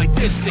guise of my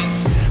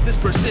distance. This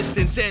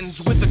persistence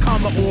ends with a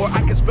comma or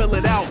I can spell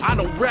it out. I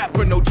don't rap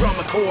for no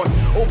drama corps.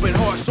 Open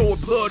heart,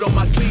 sword, blood on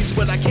my sleeves,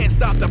 but I can't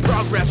stop the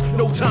progress.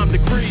 No time to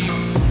grieve.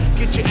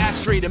 Get your act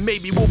straight and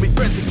maybe we'll be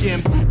friends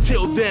again.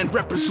 Till then,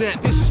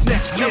 represent, this is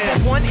next gen.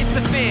 Number 1 is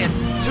the fans,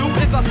 2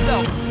 is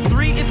ourselves,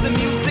 3 is the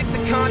music,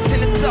 the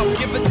content itself.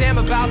 Give a damn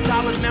about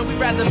dollars, man, we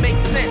rather make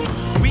sense.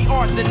 We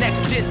are the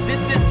next gen,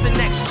 this is the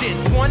next gen.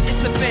 1 is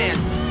the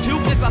fans, 2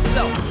 is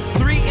ourselves,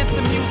 3 is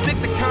the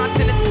music, the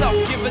content itself.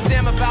 Give a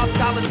damn about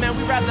dollars, man,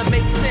 we rather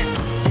make sense.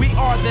 We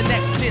are the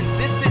next gen,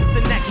 this is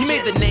the next gen. He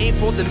made the name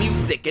for the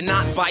music and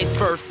not vice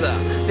versa.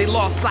 They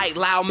lost sight,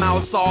 loud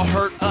mouths all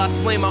hurt us.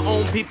 Blame our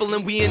own people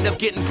and we end up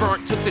getting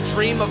burnt. Took the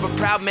dream of a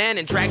proud man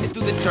and dragged it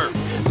through the dirt.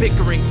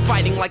 Bickering,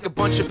 fighting like a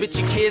bunch of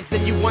bitchy kids.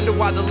 Then you wonder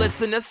why the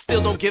listeners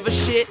still don't give a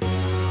shit.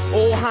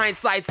 Old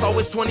hindsight's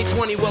always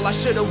 20/20. Well, I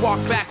should've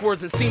walked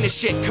backwards and seen the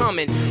shit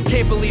coming.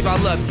 Can't believe I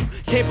loved you,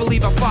 can't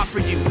believe I fought for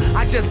you.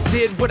 I just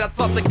did what I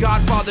thought the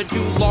Godfather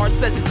do. Lars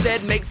says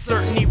instead, make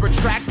certain he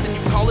retracts. Then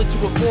you call it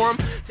to a forum,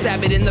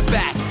 stab it in the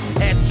back.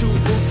 At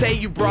Bute,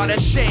 you brought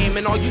us shame.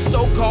 And all you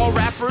so-called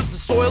rappers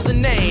soil the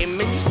name.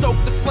 And you stoke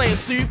the flame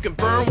so you can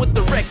burn with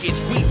the wreckage.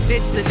 We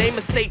ditch the name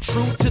and stay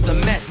true to the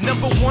message.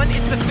 Number 1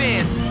 is the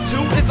fans,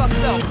 2 is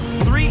ourselves,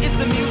 3 is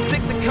the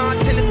music, the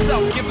content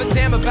itself. Give a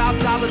damn about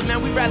dollars,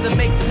 man, we rather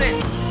make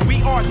sense.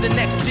 We are the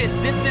next gen,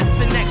 this is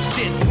the next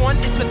gen. 1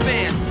 is the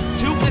fans,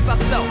 2 is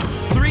ourselves,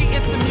 3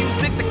 is the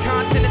music, the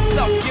content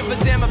itself. Give a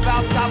damn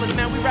about dollars,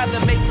 man, we rather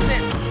make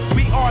sense.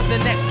 We are the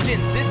next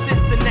gen, this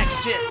is the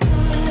next gen.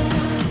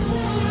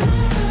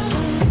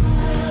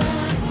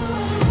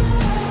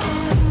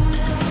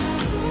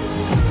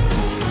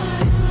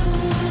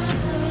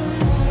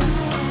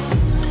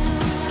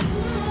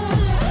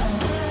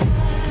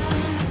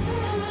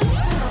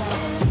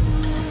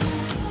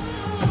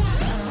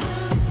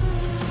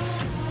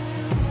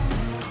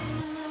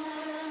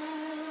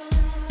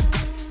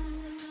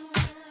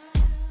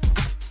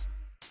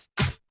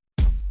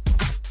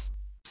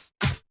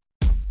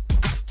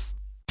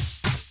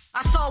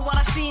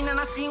 And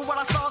I seen what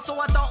I saw, so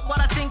I thought what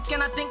I think,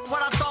 and I think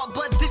what I thought.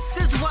 But this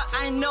is what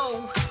I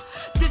know,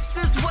 this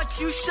is what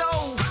you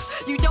show.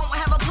 You don't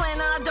have a plan,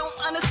 and I don't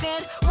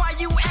understand why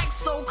you act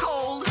so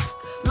cold.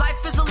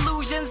 Life is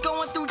illusions,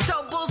 going through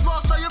troubles,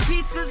 lost all your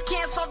pieces,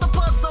 can't solve the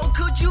puzzle.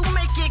 Could you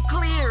make it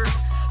clear?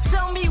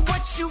 Tell me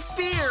what you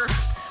fear.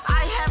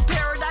 I have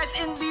paradise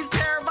in these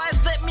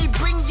parables, let me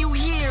bring you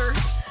here.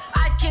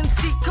 I can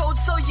see code,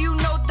 so you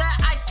know that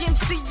I can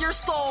see your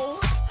soul.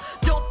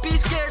 Don't be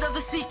scared of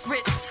the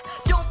secrets.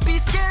 Don't be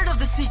scared of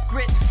the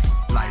secrets.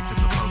 Life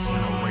is a puzzle,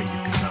 no way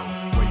you can know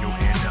where you'll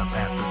end up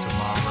after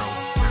tomorrow.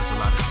 There's a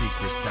lot of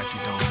secrets that you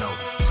don't know.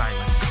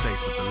 Silence is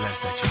safe with the less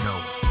that you know.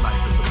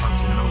 Life is a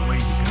puzzle, no way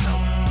you can know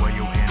where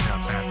you'll end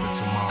up after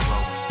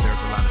tomorrow.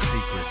 There's a lot of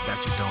secrets that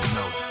you don't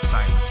know.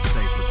 Silence is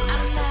safe with the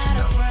less that you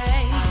know.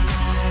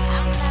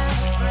 I'm not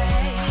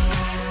afraid.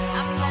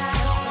 I'm not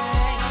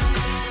afraid.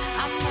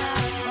 I'm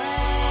not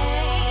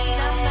afraid.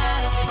 I'm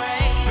not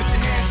afraid. Put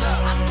your hands up.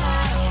 I'm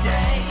not afraid.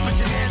 Yeah. Put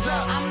your hands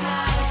up. I'm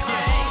not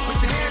afraid. Put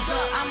your hands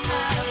up. I'm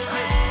not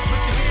afraid.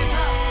 Put your hands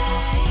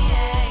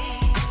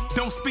up.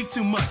 Don't speak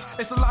too much.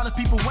 It's a lot of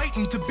people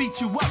waiting to beat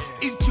you up,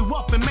 eat you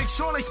up, and make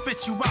sure they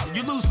spit you out.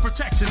 You lose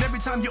protection every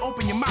time you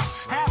open your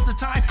mouth. Half the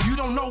time you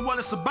don't know what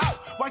it's about.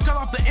 Why cut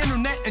off the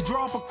internet and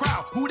draw up a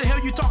crowd? Who the hell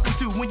you talking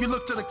to when you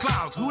look to the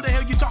clouds? Who the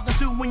hell you talking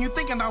to when you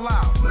thinking out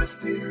loud?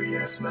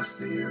 Mysterious,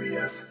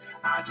 mysterious.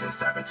 I just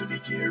happen to be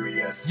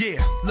curious.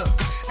 Yeah, look,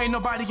 ain't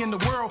nobody in the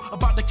world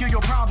about to kill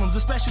your problems,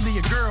 especially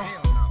a girl.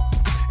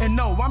 And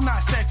no, I'm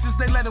not sexist.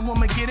 They let a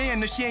woman get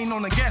in if she ain't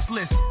on the guest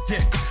list.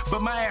 Yeah,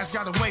 but my ass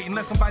gotta wait and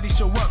let somebody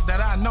show up that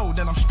I know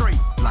that I'm straight.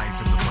 Life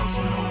is a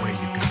puzzle, no way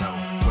you can know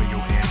where you'll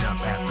end up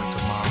after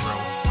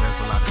tomorrow. There's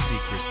a lot of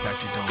secrets that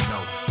you don't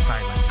know.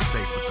 Silence is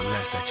safe with the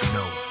less that you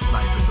know.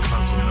 Life is a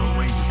puzzle, no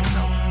way you can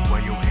know where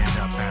you'll end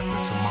up after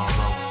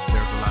tomorrow.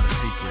 There's a lot of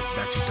secrets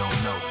that you don't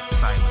know.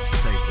 Silence is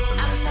safe with the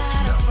less that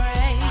you know.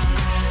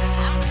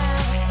 I'm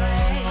not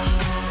afraid.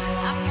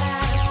 I'm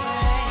not afraid.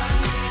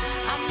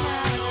 I'm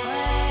not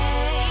afraid.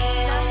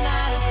 I'm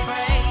not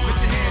afraid. Put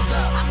your hands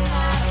up. I'm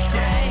not afraid.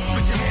 Yeah.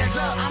 Put your hands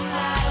up. I'm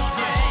not afraid.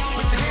 Yeah.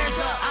 Put your hands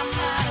up. I'm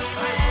not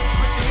afraid.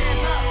 Put your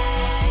hands up.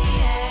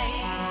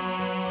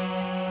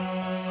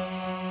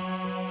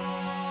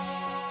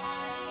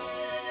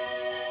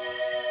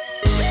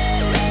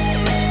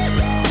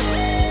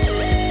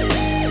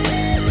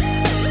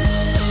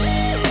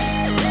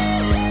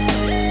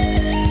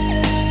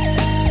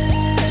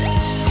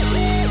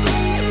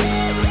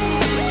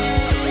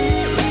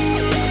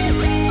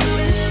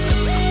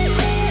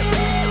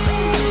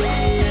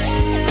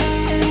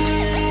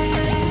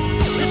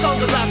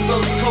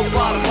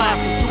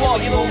 To all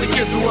you lonely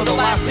kids who are the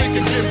last pink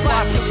in gym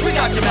classes, we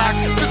got your back.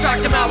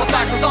 Distract your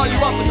malefactors, all you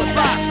up in the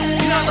back.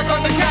 You know the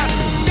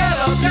Thundercats. Get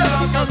up,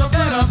 cause I'm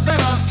fed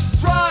up.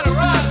 Try to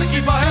rise and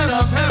keep our head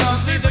up.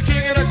 Leave the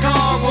king in a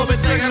calm, we'll be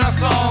singing our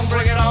song.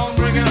 Bring it on,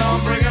 bring it on,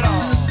 bring it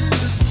on.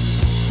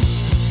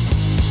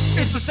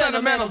 It's a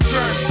sentimental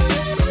journey.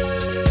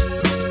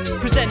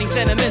 Presenting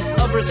sentiments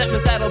of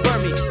resentments that'll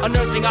burn me.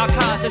 Unearthing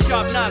archives of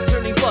sharp knives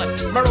turning blood.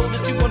 My road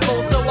is to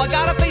unfold, so I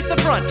gotta face the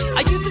front.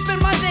 I used to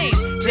spend my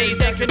days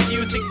that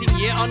confused.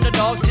 16-year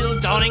underdog, still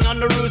dawning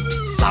on the roost.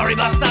 Sorry,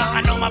 Buster,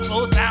 I know my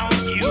flow sounds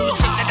used.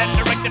 Scripted and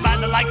directed by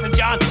the likes of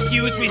John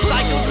Hughes.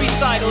 Recycled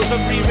recitals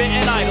of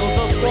rewritten idols,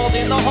 or scrawled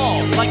in the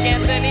hall like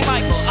Anthony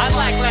Michael. I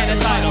lack land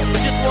and title,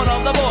 just one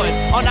of the boys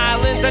on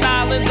islands and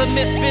islands of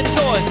misfit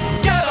toys.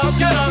 Get up,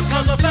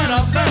 cause I'm fed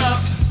up.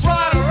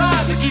 Try to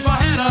rise and keep our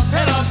head up.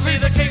 Leave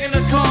the king in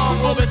the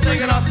calm, we'll be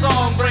singing our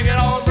song. Bring it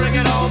on, bring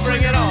it on,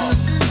 bring it on.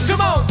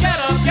 Come on, get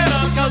up,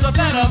 cause I'm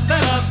fed up.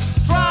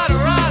 Try to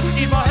rise and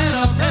keep our head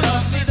up.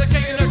 Leave the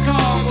king in the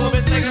calm, we'll be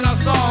singing our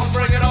song.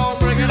 Bring it on,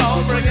 bring it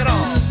on, bring it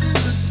on.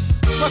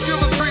 My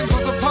field of dreams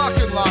was a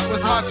parking lot with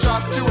hot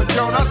shots, doing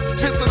donuts,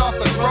 pissing off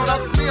the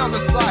grown-ups. Me on the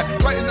side,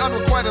 writing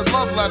unrequited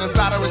love letters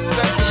that I would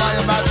send to my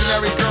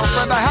imaginary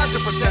girlfriend. I had to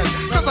pretend,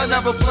 cause I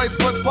never played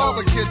football.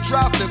 The kid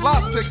drafted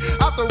last pick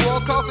after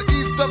roll call to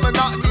ease the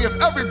monotony of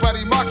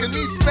everybody mocking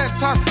me. Spent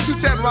time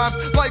 210 rhymes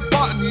like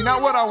botany. Now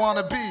what I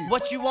wanna be?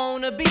 What you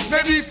wanna be?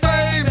 Maybe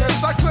famous.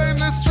 I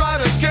claim this, try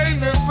to gain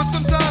this, but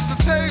sometimes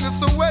it's heinous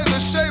the way the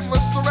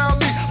shameless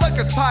surround me like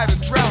a tide and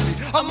drown me.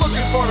 I'm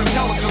looking for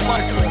intelligent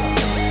life.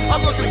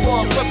 I'm looking for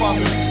a blip on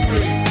the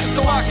screen so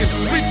I can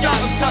reach out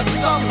and touch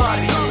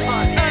somebody,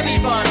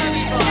 anybody,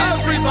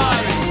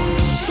 everybody.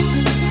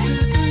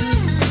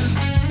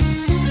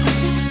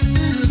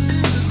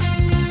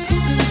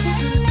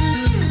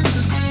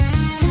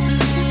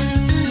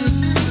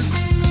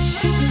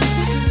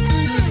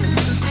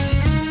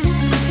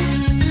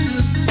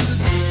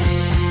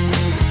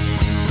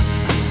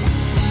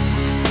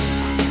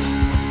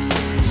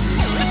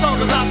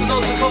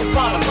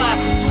 Bottom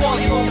classes, to all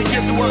you lonely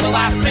kids who were the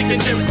last pick in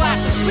gym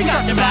classes. We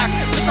got your back,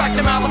 distract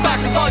them out the back,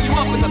 cause all you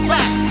up in the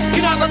back.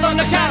 You're not the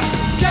Thundercats.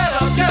 Get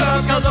up,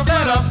 cause I'm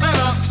fed up.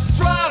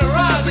 Try to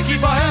rise and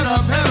keep our head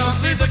up.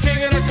 Leave the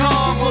king in a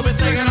calm, we'll be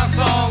singing our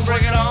song.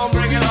 Bring it on,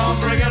 bring it on,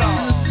 bring it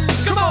on.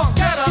 Come on,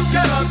 get up,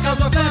 cause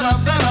I'm fed up.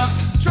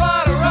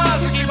 Try to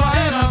rise and keep our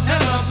head up.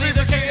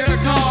 Leave the king in a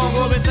calm,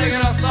 we'll be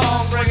singing our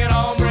song. Bring it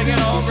on, bring it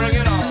on, bring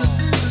it on.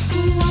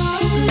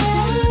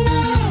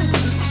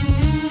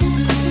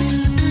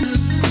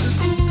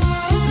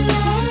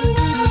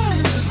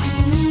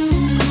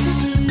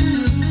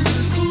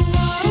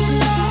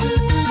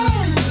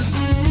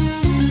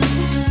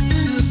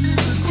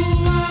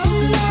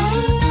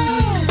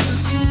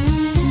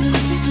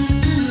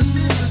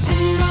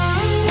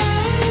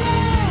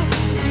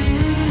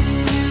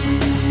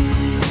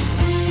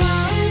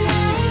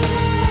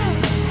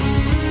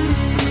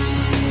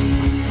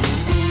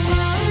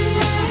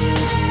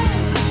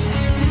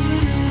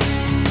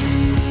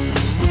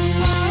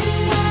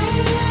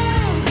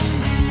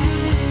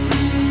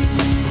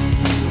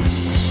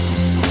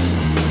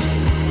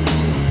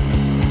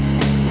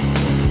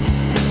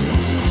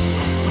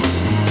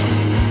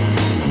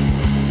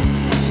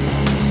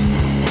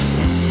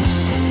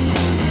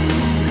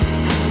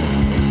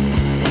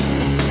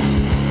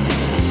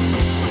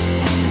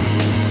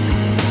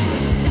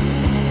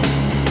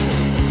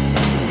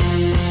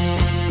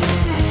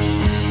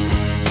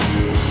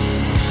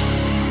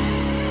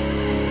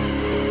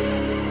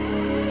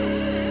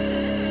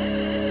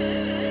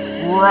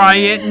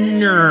 Riot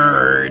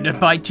Nerd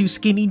by Two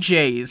Skinny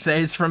Jays. That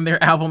is from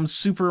their album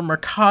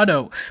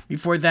Supermercado.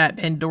 Before that,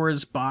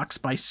 Pandora's Box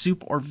by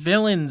Soup or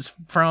Villains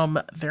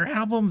from their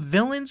album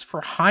Villains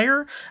for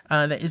Hire.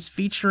 That is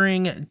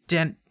featuring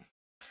Danielle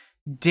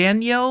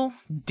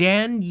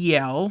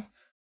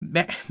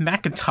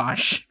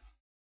McIntosh.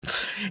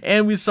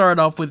 And we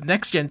started off with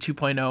Next Gen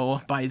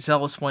 2.0 by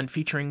Zealous One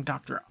featuring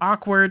Dr.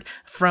 Awkward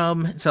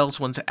from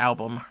Zealous One's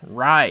album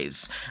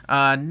Rise.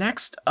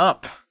 Next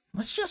up,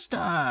 let's just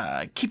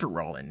keep it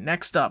rolling.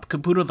 Next up,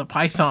 Kabuto the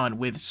Python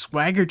with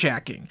Swagger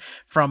Jacking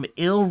from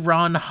Ill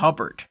Ron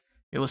Hubbard.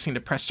 You're listening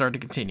to Press Start to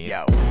continue.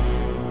 Yo,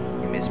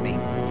 you miss me?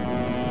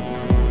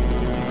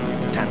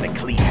 Time to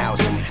clean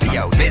house.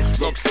 Yo, this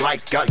looks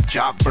like a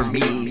job for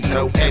me.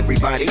 So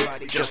everybody,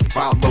 just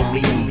follow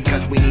me.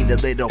 Cause we need a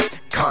little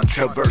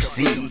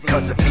controversy.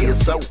 Cause it feels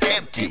so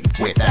empty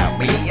without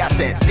me. I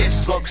said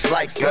this looks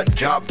like a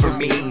job for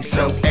me.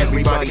 So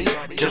everybody,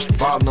 just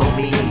follow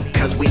me.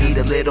 Cause we need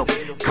a little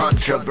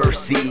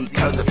controversy.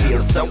 Cause it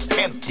feels so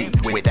empty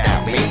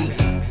without me.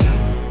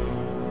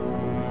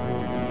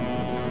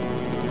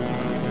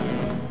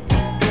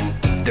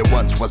 There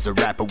once was a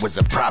rapper, was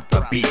a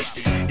proper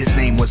beast. His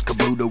name was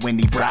Kabuto and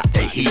he brought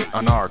the heat.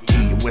 On RT,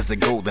 it was a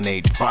golden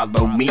age,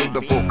 follow me.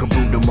 Before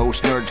Kabuto,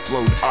 most nerds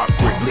flowed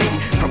awkwardly.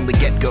 From the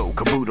get-go,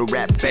 Kabuto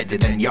rapped better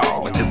than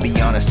y'all. And to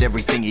be honest,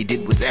 everything he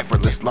did was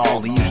effortless,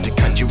 lol. He used to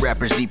cut your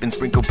rappers deep and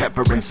sprinkle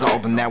pepper and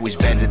salt. And now he's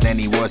better than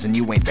he was and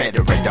you ain't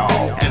better at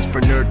all. As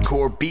for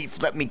nerdcore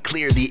beef, let me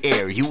clear the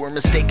air. You were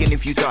mistaken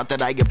if you thought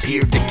that I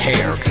appeared to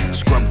care.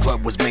 Scrub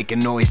Club was making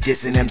noise,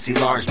 dissing MC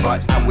Lars,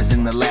 but I was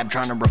in the lab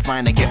trying to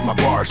refine and get my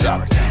bars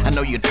up. I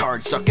know you're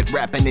tired, suck at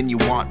rapping and you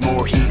want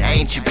more heat. I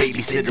ain't your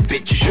babysitter,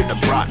 bitch, you should've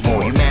brought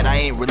more. You mad I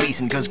ain't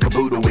releasing cause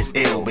Kabuto is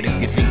ill. But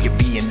if you think you're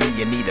being me,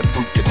 you need a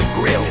boot to the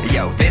grill.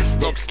 Yo, this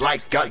looks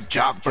like a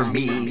job for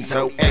me.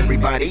 So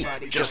everybody,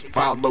 just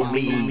follow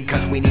me.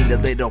 Cause we need a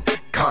little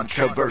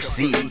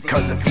controversy.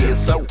 Cause it feels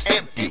so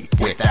empty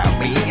without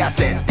me. I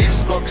said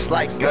this looks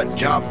like a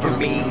job for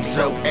me.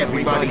 So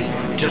everybody,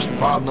 just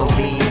follow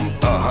me.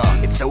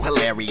 It's so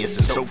hilarious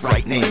and so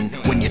frightening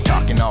when you're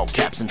talking all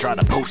caps and try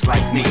to post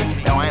like me.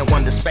 Now I ain't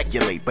one to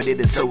speculate, but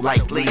it is so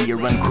likely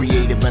you're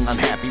uncreative and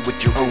unhappy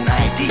with your own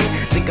ID.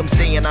 Think I'm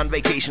staying on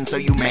vacation so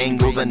you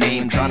mangle the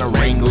name, trying to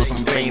wrangle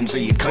some fame so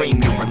you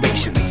claim your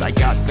relations. I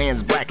got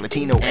fans black,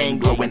 Latino,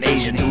 Anglo, and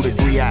Asian who'd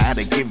agree I had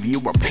to give you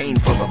a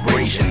painful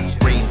abrasion.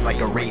 Brains like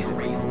a raisin.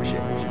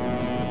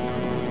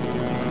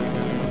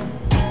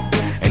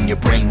 your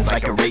brain's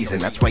like a raisin,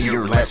 that's why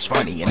you're less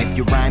funny. And if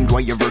you rhymed,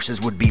 why your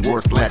verses would be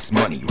worth less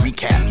money.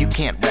 Recap, you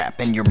can't rap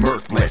and you're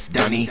mirthless,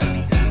 dunny.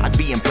 I'd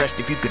be impressed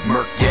if you could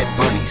murk dead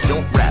bunnies.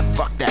 Don't rap,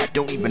 fuck that,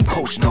 don't even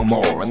post no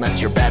more, unless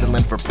you're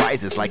battling for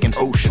prizes like an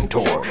ocean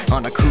tour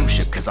on a cruise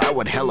ship, cause I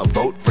would hella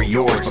vote for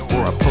yours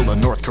before I pull a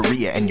North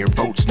Korea and your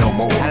boat's no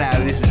more.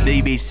 Hello, this is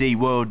BBC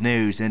World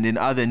News, and in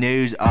other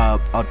news,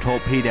 a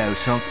torpedo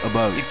sunk a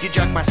boat. If you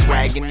jug my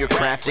swag and you're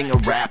crafting a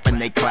rap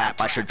and they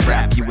clap, I should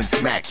trap you and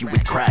smack you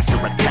with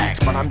crasser attacks.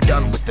 But I'm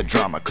done with the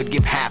drama, could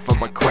give half of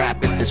a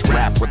crap if this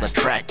rap will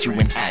attract you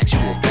in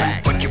actual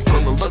fact. But you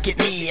pull a look at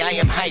me, I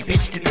am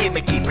high-pitched and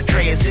gimmicky,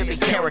 portray a silly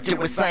character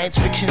with science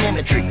fiction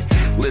imagery.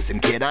 Listen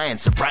kid, I ain't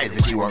surprised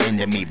that you are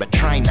into me, but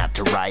try not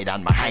to ride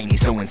on my hiney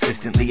so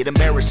insistently. It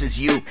embarrasses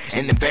you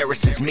and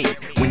embarrasses me.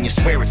 When you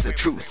swear it's the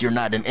truth, you're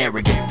not an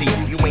arrogant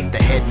thief. You ain't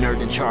the head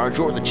nerd in charge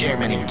or the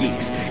chairman of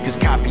geeks, cause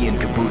Copy and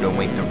Kabuto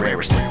ain't the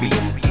rarest of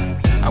feats.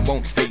 I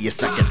won't say you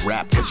suck at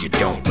rap cause you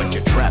don't, but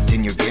you're trapped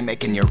in your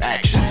gimmick and your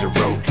actions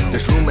are rote.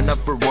 There's room enough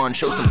for one,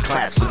 show some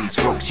class for these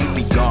folks. You'd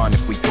be gone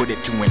if we put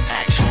it to an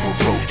actual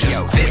vote.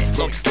 Yo, this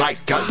looks like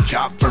a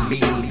job for me,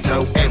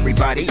 so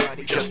everybody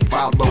just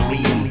follow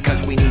me,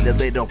 cause we need a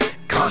little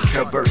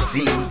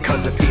controversy,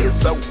 cause it feels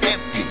so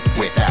empty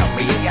without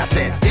me. I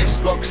said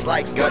this looks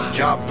like a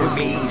job for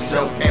me,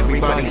 so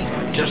everybody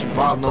just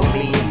follow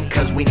me,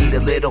 cause we need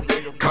a little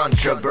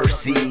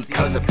controversy,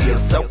 cause it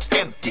feels so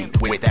empty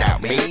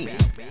without me.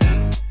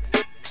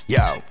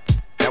 Yo,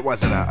 that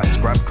wasn't a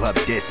Scrub Club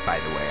diss, by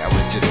the way. I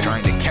was just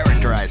trying to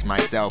characterize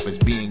myself as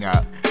being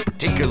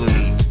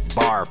particularly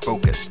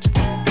bar-focused.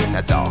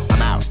 That's all.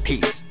 I'm out.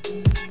 Peace.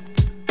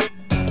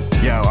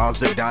 Yo,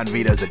 also Don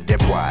Vito's a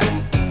dipwad,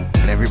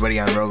 and everybody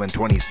on Rollin'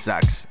 20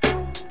 sucks.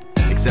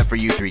 Except for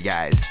you three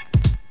guys.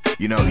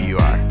 You know who you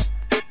are.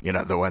 You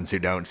know, the ones who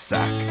don't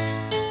suck.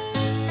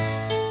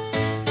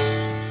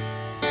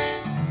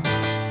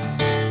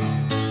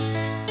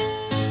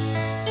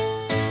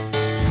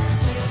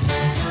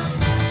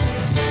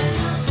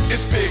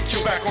 It's Big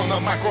Q back on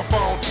the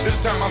microphone. This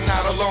time I'm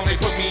not alone. They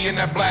put me in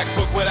that black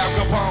book without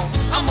Capone.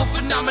 I'm a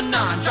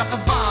phenomenon,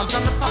 dropping bombs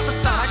on the pop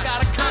side. I got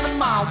a kind of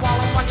mind while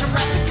I'm watching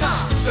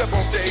Rapticon. Step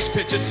on stage,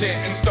 pitch a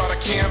tent, and start a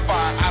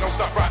campfire. I don't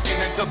stop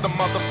rocking until the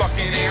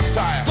motherfucking amp's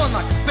tired. Fun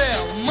like a bell,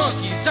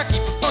 monkeys. I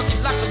keep it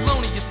funky like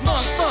Thelonious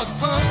Monk. Funk,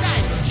 punk,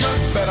 I ain't no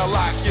junkie. Better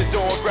lock your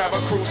door, grab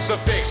a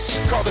crucifix.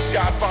 Call this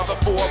Godfather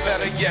 4,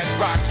 better yet,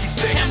 Rocky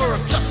 6. Hammer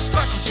of justice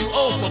crushes you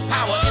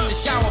overpower. In the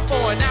shower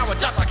for an hour,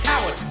 duck like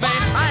Howard. Man,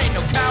 I ain't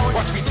no coward.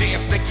 Watch me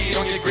dance naked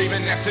on your grave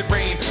in acid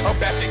rain. A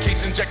basket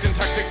case injecting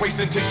toxic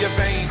waste into your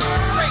veins.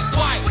 Great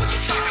white, what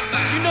you talking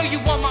about? You know you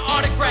want my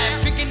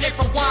autograph. Drinking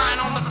April wine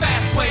on the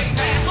fast way.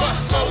 Bus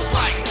flows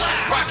like,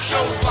 rock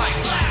shows like,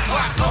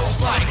 rock hoes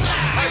like.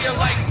 How you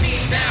like me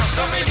now?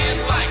 Coming in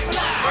like,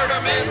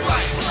 murder men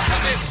like,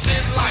 commit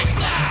sin like.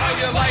 How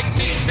you like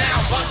me now?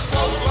 Bus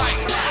flows like,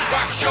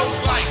 rock shows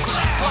like,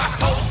 rock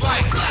hoes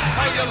like.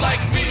 How you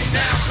like me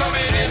now?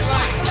 Coming in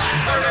like,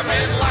 murder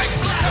men like,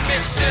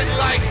 commit sin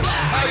like.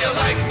 How you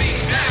like me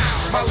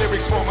now? My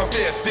lyrics form a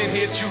fist and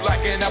hit you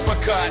like an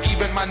uppercut.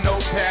 Even my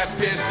notepad's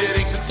pissed. It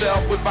inks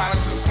itself with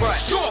violence and smut.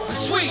 Short but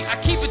sweet, I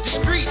keep it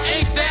discreet.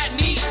 Ain't that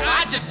neat?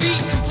 I defeat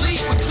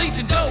complete with cleats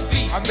and dope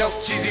beats. I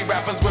melt cheesy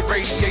rappers with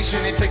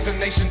radiation. It takes a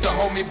nation to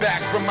hold me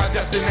back from my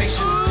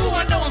destination. Ooh,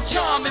 I know I'm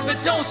charming,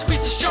 but don't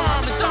squeeze the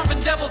charm. And stomping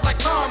devils like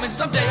Carmen.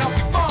 Someday I'll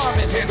be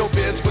farming. Handle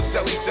biz with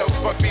selly cells.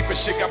 Fuck me for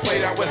shit. Got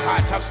played out with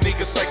high top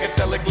sneakers.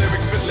 Psychedelic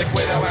lyrics with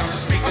liquid ounce of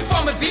speakers.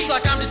 I'm farming beats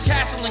like I'm the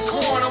tasseling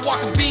corn. I'm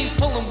walking beans,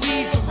 pulling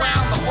weeds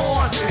around the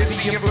horn. It's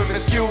the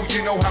infamous Q.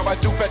 You know how I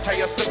do. Fat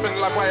tire sipping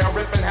like why I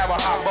rip and have a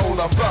hot bowl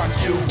of fuck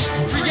you.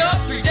 3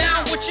 up, 3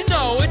 down. What you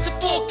know? It's a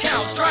full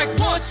count. Strike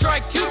 1,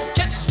 strike 2.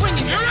 Catch a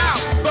swinging, you're out.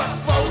 Bus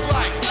flows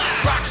like,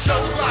 rock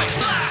shows like,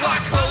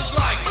 rock hoes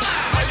like.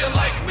 How you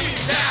like me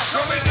now?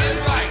 Coming in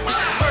like,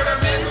 murder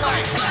men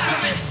like,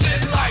 commit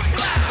sin like.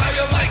 How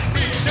you like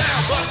me now?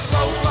 Bus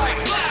flows like,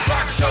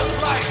 rock shows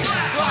like,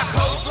 rock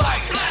hoes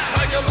like.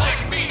 How you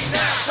like me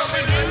now?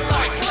 Coming in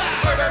like,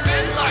 murder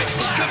men like,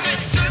 commit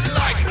sin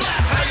like.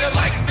 How you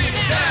like me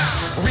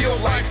now? Real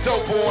life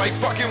dope boy,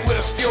 fucking with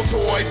a steel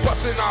toy,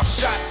 busting off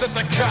shots at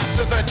the cops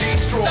as I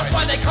destroy. That's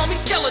why they call me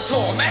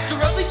Skeletor, master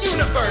of the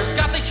universe.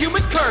 Got the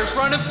human curse,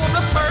 running for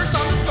the purse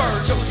on this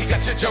verse. Jealousy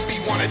got you jumpy,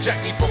 wanna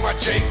jack me for my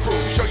J crew.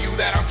 Show you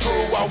that I'm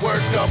true, I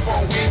worked up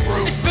on weed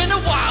brew. It's been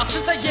a while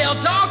since I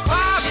yelled dog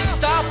pile, getting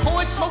style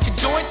points, smoking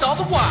joints all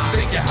the while.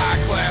 Think you're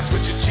high class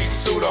with your cheap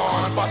suit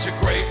on. Bought your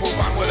gray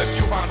coupon with a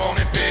coupon bone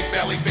and big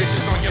belly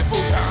bitches on your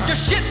futon. Your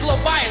shit's low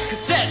bias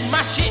cassette, and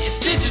my shit is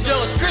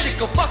digital, it's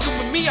critical. Fucking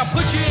with me, I'll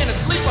put you in a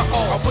sleeper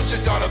hole. I'll put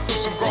your daughter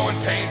through some growing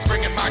pains,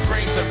 bringing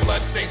migraines and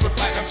blood stains with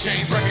platinum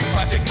chains, wrecking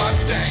classic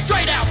Mustang.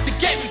 Straight out the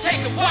gate, we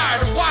take it wire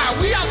to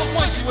wire. We are the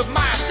ones you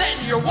admire,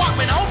 setting your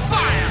Walkman on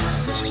fire.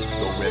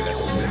 The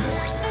realest,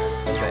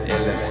 the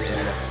illest,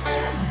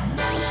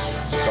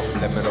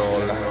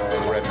 subliminal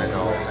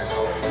criminals.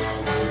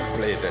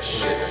 Play the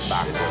shit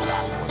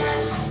backwards.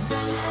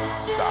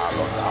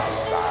 Style on top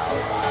style,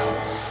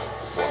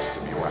 forced to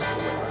be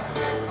reckoned with.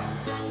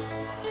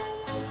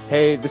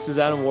 Hey, this is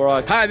Adam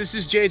Warrock. Hi, this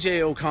is JJ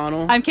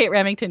O'Connell. I'm Kate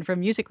Remington from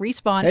Music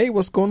Respawn. Hey,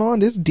 what's going on?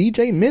 This is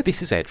DJ Myth.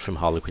 This is Ed from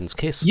Harlequin's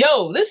Kiss.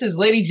 Yo, this is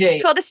Lady J.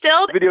 Well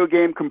Distilled. Video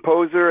game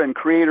composer and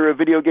creator of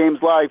Video Games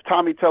Live,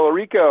 Tommy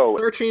Tellerico.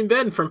 Archie and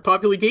Ben from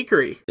Popular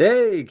Geekery.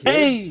 Hey, Kate.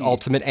 Hey.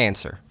 Ultimate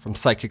Answer from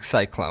Psychic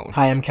Cyclone.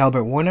 Hi, I'm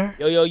Calbert Warner.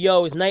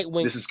 Yo, it's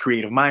Nightwing. This is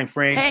Creative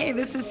Mindframe. Hey,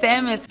 this is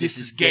Samus. This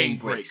is Game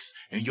Breaks,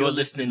 and you're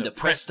listening to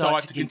Press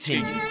Start to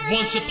Continue.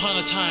 Once upon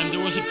a time,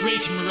 there was a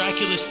great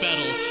miraculous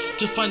battle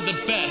to find the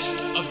best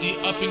of the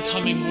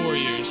up-and-coming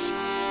warriors.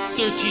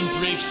 13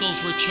 brave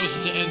souls were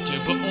chosen to enter,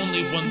 but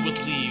only one would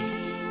leave.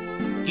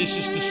 This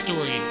is the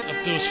story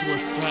of those who were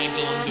fragged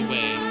along the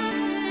way,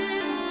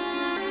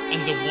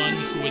 and the one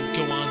who would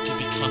go on to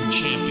become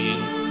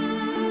champion.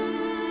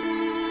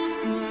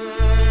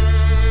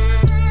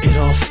 It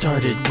all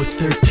started with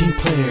 13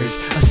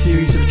 players, a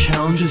series of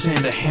challenges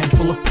and a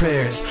handful of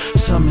prayers.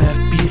 Some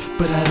have beef,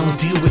 but I don't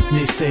deal with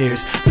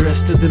naysayers. The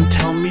rest of them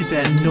tell me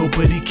that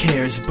nobody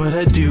cares, but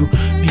I do.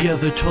 The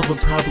other 12 will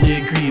probably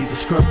agree. The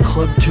Scrub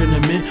Club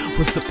tournament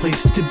was the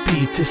place to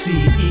be, to see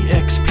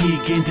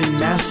EXP gained in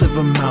massive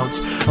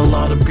amounts. A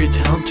lot of great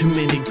talent, too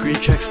many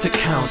great tracks to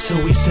count.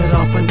 So we set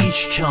off on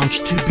each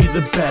challenge to be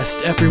the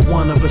best. Every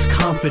one of us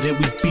confident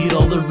we beat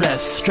all the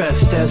rest.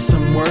 Stressed as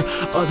some were,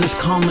 others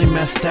calmly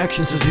masked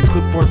actions as we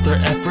put forth our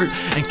effort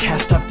and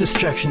cast off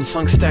distractions.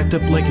 Songs stacked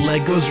up like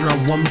Legos,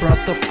 round one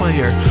brought the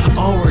fire.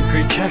 All were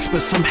great tracks,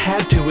 but some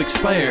had to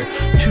expire.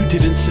 2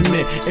 didn't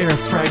submit, air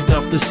fragged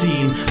off the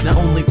scene. Now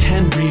only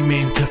 10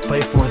 remain to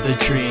fight for the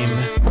dream.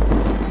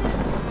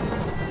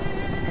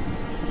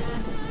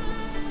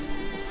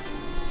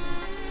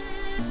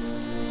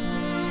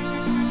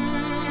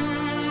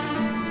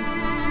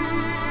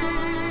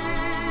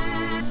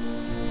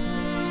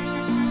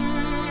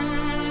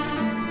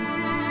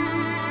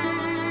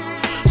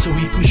 So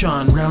we push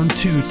on, round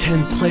 2,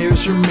 10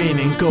 players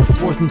remaining. Go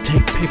forth and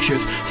take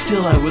pictures,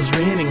 still I was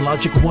reigning.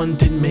 Logic 1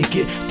 didn't make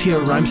it, TR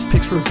Rhymes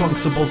picks were bunk,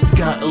 so both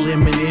got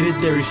eliminated,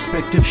 their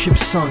respective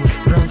ships sunk.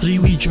 Round 3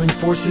 we joined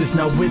forces,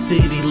 now with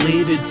 8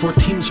 elated. 4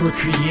 teams were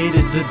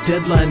created, the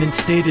deadline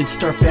instated.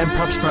 Star fan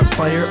props brought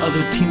fire,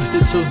 other teams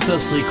did so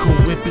thusly. Cool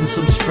whip and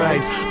some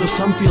fragged, though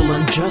some feel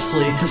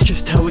unjustly. That's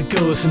just how it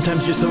goes,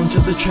 sometimes you're thrown to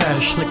the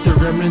trash. Like the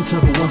remnants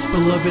of a once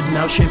beloved,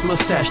 now shaved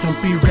mustache.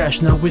 Don't be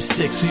rash, now with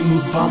 6 we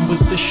move on with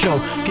the show.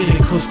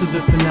 Getting close to the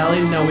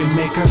finale, now we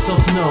make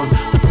ourselves known.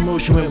 The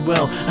promotion went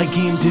well, I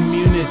gained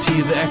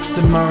immunity. The X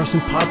to Mars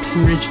and Pops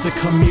enriched the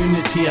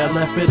community. I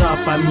left it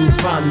off, I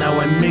move on, now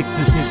I make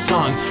this new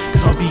song.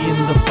 Cause I'll be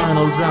in the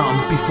final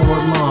round before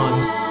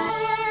long.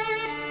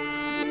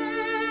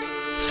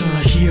 So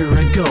now here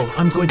I go,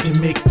 I'm going to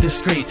make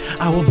this great.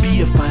 I will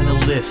be a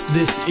finalist,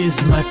 this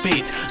is my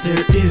fate.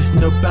 There is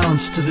no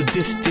bounds to the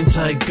distance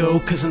I go,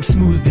 cause I'm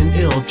smooth and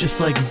ill, just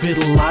like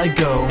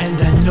vitiligo.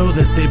 And I know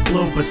that they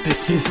blow, but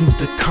this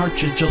isn't a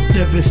cartridge. I'll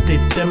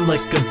devastate them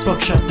like a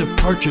buckshot to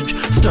partridge.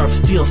 Star of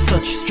Steel,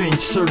 such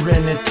strange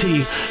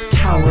serenity.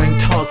 Towering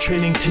tall,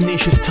 training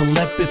tenacious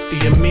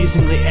telepathy.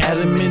 Amazingly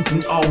adamant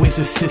and always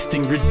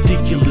assisting.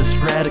 Ridiculous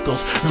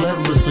radicals,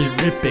 relentlessly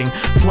ripping.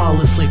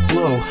 Flawlessly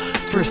flow,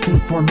 first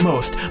and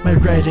foremost. My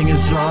writing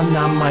is raw,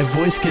 now my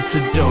voice gets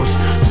a dose.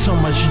 So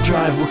much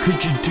drive, what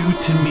could you do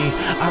to me?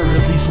 I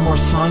release more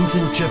songs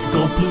than Jeff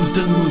Goldblum's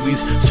done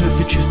movies. So if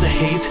you choose to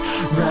hate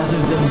rather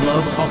than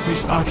love, I'll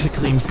freeze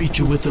OxyClean, beat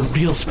you with a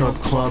real Scrub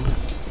Club.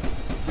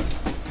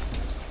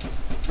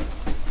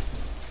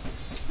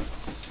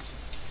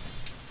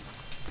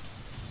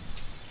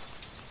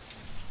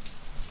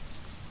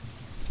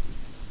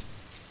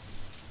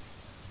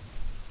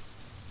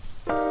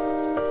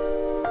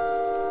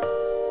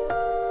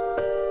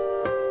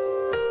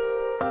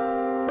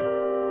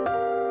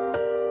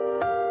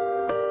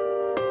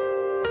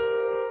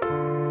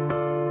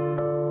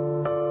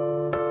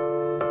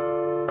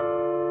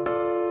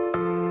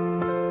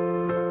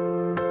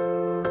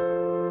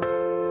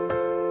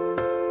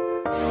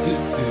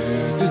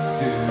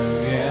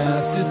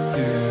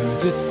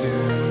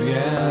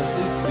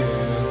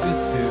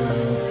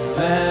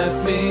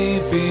 Let me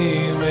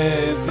be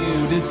with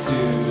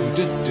you,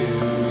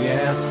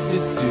 yeah,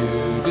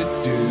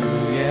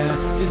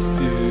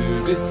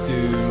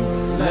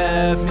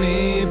 let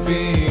me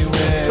be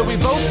with. So we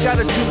both got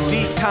a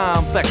 2D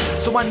complex,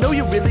 so I know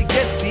you really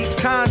get the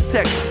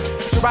context.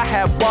 Sure I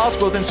have walls,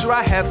 well then sure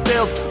I have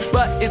sales,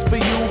 but it's for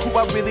you who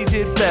I really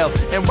did well,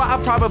 and why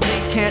I probably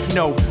can't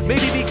know.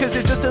 Maybe because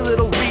it's just a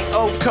little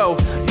Ryoko.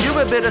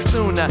 You're a bit of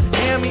Suna,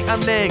 and me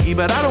I'm Nagi,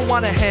 but I don't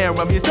want a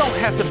harem, you don't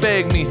have to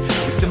beg me.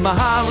 You're still my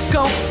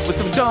Haruko, with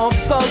some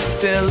Donfos,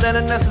 still in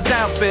a Nessa's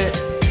outfit.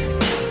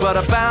 But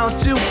I'm bound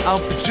to, I'll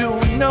let you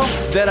know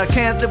that I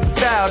can't live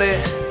without it.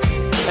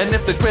 And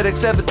if the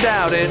critics ever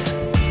doubt it,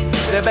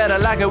 they better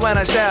like it when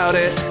I shout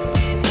it,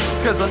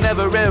 cause I'll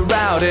never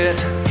reroute it.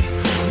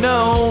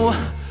 No,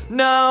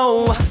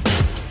 no.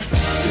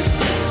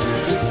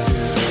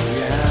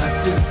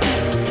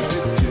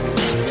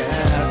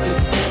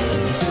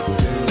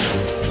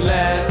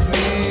 Let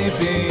me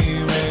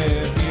be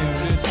with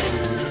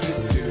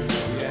you.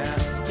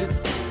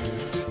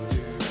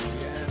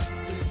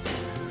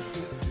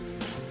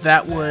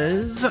 That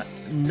was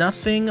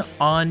Nothing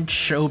on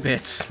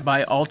Chobits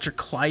by Ultra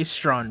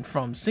Klystron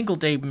from Single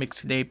Day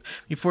Mixtape.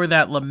 Before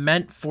that,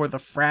 Lament for the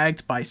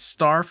Fragged by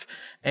Starf,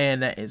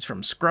 and that is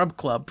from Scrub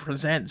Club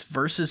Presents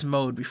Versus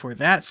Mode. Before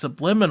that,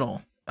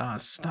 Subliminal,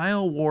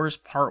 Style Wars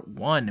Part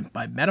 1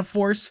 by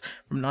Metaforce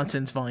from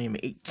Nonsense Volume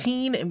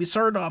 18, and we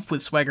started off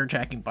with Swagger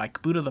Jacking by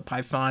Kabuto the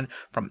Python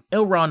from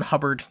Ilron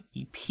Hubbard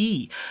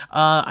EP.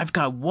 I've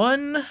got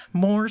one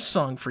more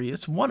song for you.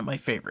 It's one of my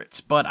favorites,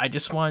 but I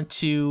just want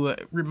to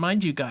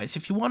remind you guys,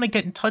 if you want to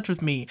get in touch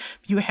with me,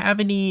 if you have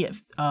any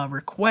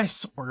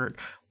requests or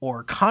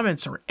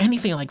comments or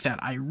anything like that,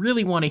 I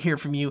really want to hear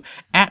from you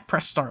at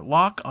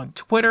PressStartLock on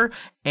Twitter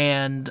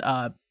and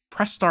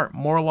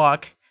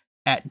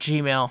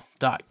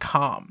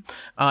PressStartMorelock@gmail.com.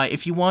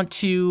 If you want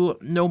to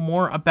know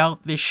more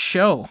about this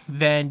show,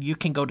 then you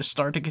can go to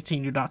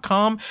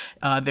starttocontinue.com.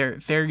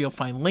 There you'll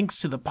find links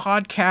to the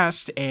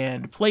podcast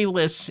and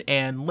playlists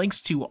and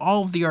links to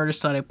all of the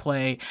artists that I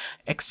play,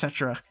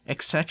 etc.,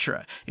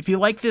 etc. If you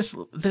like this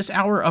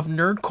hour of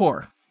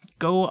Nerdcore,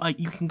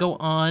 you can go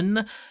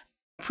on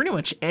pretty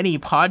much any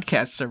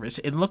podcast service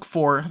and look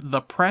for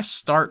the Press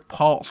Start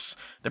Pulse,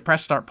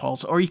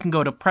 or you can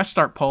go to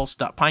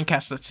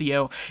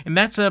pressstartpulse.pinecast.co, and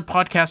that's a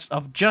podcast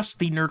of just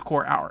the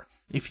Nerdcore Hour,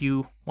 if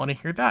you want to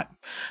hear that.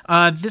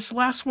 This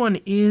last one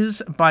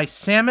is by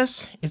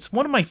Samus. It's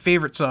one of my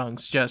favorite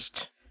songs,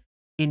 just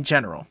in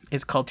general.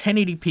 It's called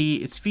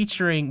 1080p. It's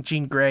featuring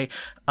Jean Grey.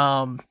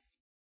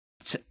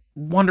 It's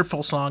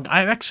wonderful song.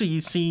 I've actually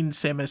seen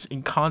Samus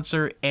in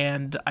concert,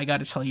 and I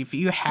gotta tell you, if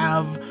you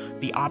have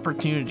the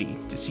opportunity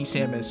to see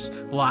Samus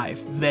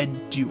live, then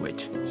do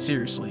it.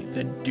 Seriously,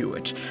 then do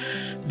it.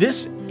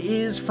 This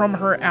is from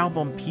her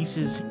album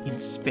Pieces in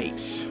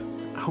Space.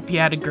 I hope you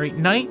had a great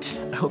night.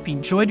 I hope you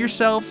enjoyed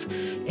yourself,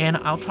 and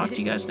I'll talk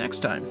to you guys next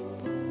time.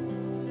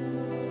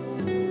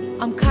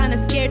 I'm kinda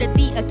scared of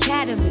the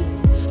academy.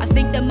 I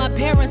think that my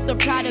parents are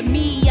proud of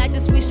me. I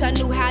just wish I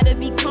knew how to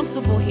be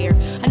comfortable here.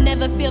 I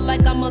never feel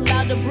like I'm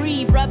allowed to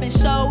breathe. Rubbing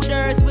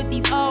shoulders with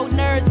these old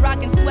nerds,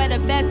 rocking sweater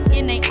vests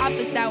in their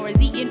office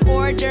hours, eating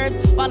hors d'oeuvres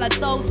while I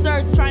soul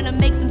search, trying to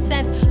make some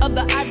sense of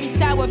the ivory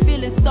tower,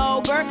 feeling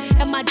sober.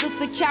 Am I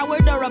just a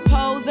coward or a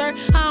poser?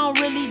 I don't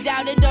really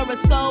doubt it, or a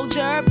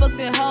soldier. Books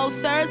and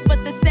holsters,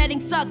 but the setting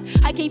sucks.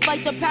 I can't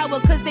fight the power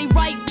cause they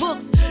write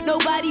books.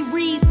 Nobody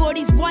reads for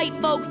these white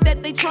folks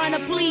that they trying to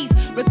please.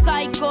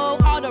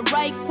 Recycle all the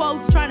right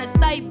quotes, trying to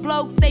cite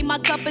blokes, say my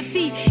cup of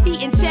tea,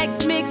 eating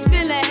Chex Mix,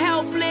 feeling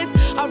helpless.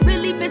 I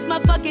really miss my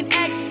fucking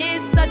ex,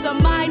 is such a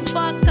mind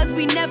fuck, cause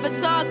we never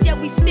talk, yet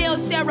we still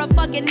share a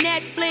fucking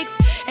Netflix.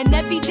 And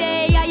every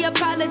day I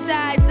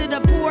apologize to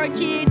the poor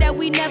kid that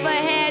we never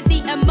had.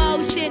 The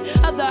emotion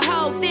of the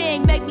whole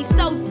thing make me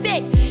so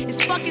sick.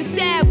 It's fucking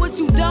sad. What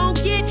you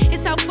don't get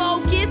is how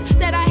focused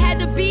that I had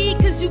to be,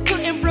 cause you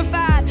couldn't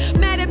provide.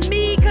 Mad at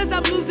me cause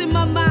I'm losing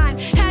my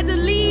mind. Had to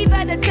leave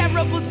at a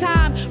terrible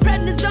time.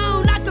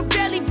 Prednisone, I could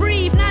barely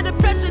breathe. Now the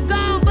pressure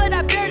gone, but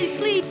I barely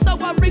sleep. So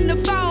I ring the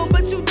phone,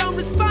 but you don't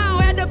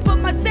respond. Had to put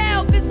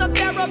myself in some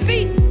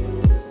therapy.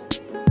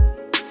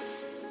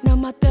 Now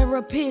my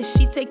therapist,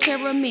 she take care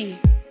of me.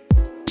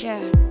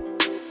 Yeah.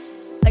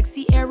 Like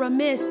Sierra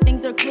Mist,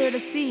 things are clear to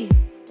see.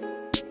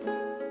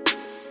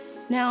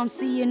 Now I'm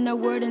seeing the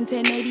word in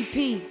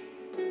 1080p.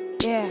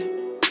 Yeah.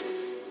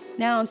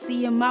 Now I'm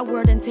seeing my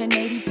word in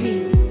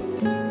 1080p.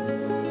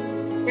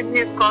 Give me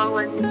a call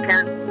when you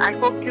can. I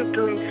hope you're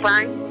doing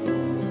fine.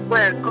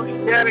 Well,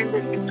 considering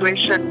the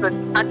situation, but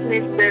at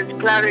least there's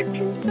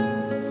clarity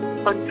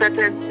on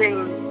certain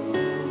things.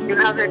 You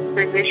have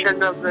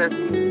explanation of the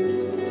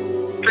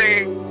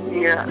strange,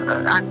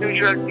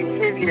 unusual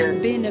behavior.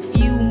 Been a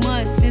few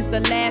months since the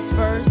last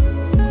verse.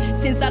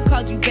 Since I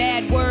called you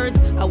bad words,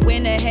 I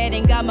went ahead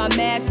and got my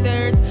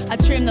master's. I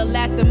trimmed the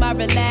last of my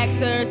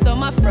relaxers, so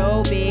my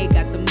fro big,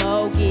 got some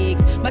more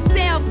gigs. My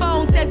cell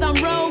phone says I'm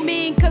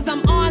roaming, cause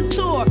I'm on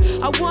tour.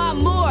 I want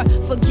more,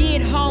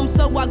 forget home,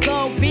 so I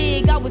go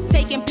big. I was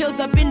taking pills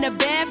up in the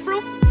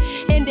bathroom,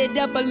 ended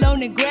up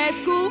alone in grad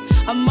school.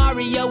 I'm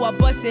Mario, I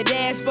busted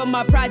ass, but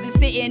my prize is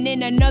sitting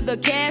in another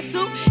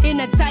castle. In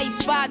a tight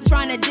spot,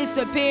 trying to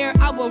disappear.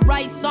 I will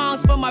write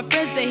songs for my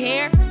friends to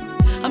hear.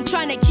 I'm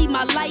trying to keep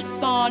my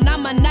lights on,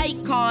 I'm a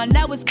Nikon,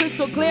 now it's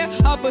crystal clear.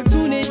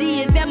 Opportunity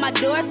is at my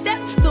doorstep,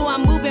 so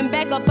I'm moving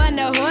back up on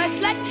the horse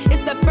like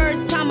it's the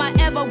first time I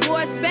ever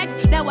wore specs.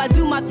 Now I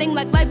do my thing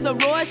like life's a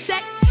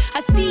Rorschach. I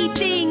see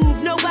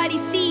things nobody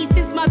sees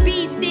since my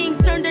bee stings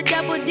turned to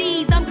double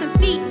D's. I'm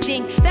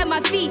conceding that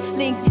my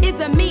feelings is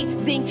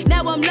amazing.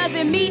 Now I'm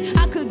loving me.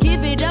 I could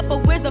give it up,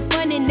 but where's the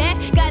fun in that?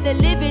 Gotta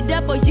live it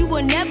up or you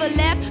will never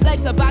laugh.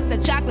 Life's a box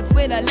of chocolates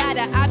with a lot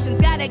of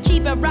options. Gotta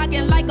keep it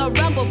rocking like a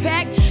rumble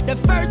pack. The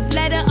first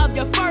letter of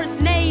your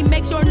first name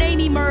makes your name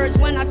emerge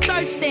when I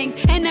search things,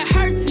 and it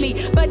hurts me,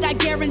 but I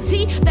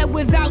guarantee that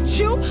without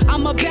you,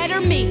 I'm a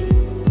better me.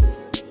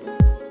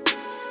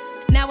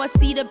 Now I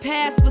see the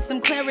past with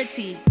some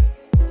clarity.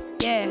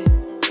 Yeah.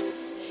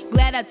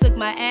 Glad I took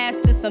my ass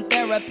to some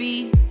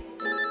therapy.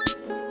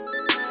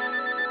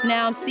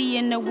 Now I'm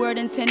seeing the word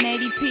in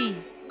 1080p.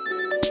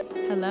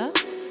 Hello?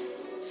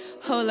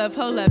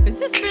 Hold up, is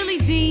this really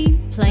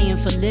Gene? Playing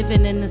for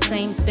living in the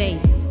same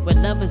space, where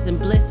lovers and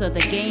bliss are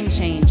the game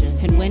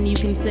changers. And when you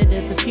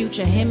consider the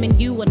future, him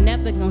and you are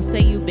never gonna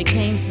say you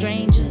became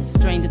strangers.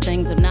 Stranger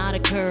things have not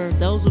occurred,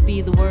 those would be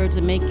the words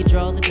that make you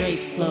draw the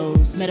drapes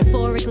close.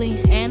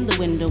 Metaphorically, and the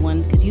window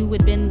ones, cause you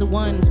had been the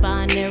ones,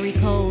 binary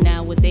codes.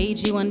 Now with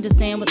age you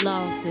understand what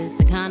loss is,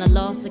 the kind of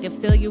loss that can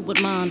fill you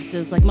with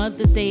monsters. Like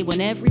Mother's Day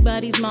when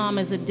everybody's mom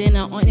is at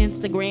dinner on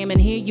Instagram and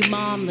here you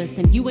momless.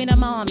 And you ain't a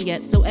mom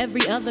yet, so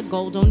every other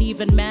goal don't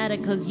even matter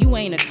cause you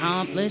ain't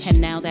accomplished. And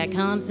now that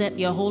concept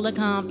your whole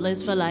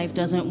accomplice for life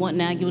doesn't want,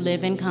 now you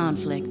live in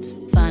conflict.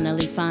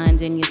 Finally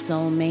finding your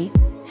soulmate,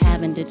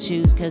 having to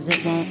choose cause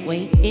it won't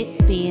wait.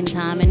 It being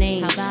time and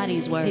age, how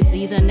bodies work. It's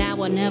either now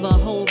or never,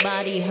 whole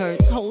body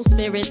hurts. Whole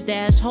spirit's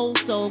dashed, whole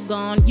soul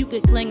gone. You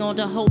could cling on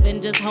to hope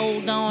and just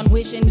hold on.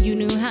 Wishing you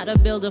knew how to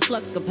build a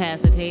flux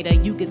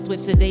capacitator. You could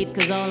switch the dates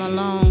cause all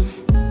along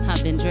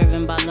I've been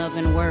driven by love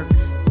and work.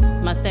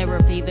 My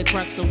therapy, the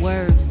crux of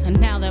words.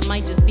 And now that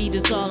might just be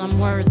just all I'm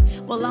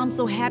worth. Well, I'm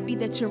so happy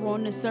that you're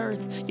on this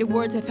earth. Your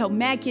words have helped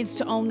mad kids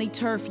to own their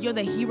turf. You're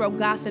the hero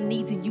Gotham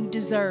needs and you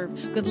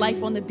deserve. Good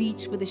life on the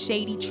beach with a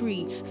shady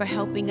tree for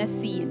helping us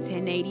see in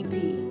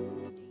 1080p.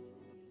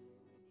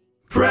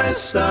 Press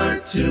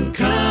start to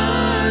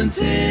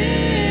continue.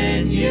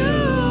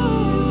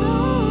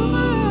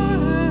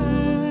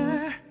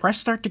 Press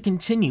Start to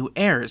Continue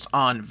airs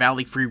on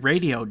Valley Free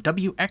Radio,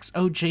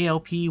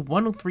 WXOJLP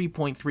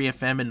 103.3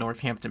 FM in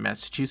Northampton,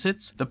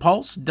 Massachusetts, The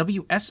Pulse,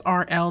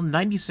 WSRL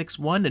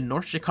 96.1 in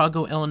North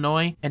Chicago,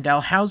 Illinois, and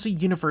Dalhousie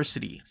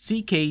University,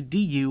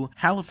 CKDU,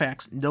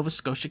 Halifax, Nova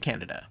Scotia,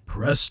 Canada.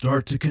 Press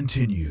Start to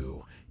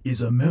Continue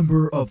is a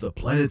member of the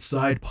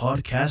PlanetSide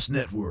Podcast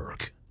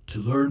Network. To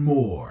learn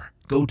more,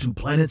 go to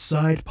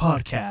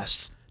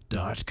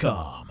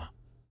planetsidepodcasts.com.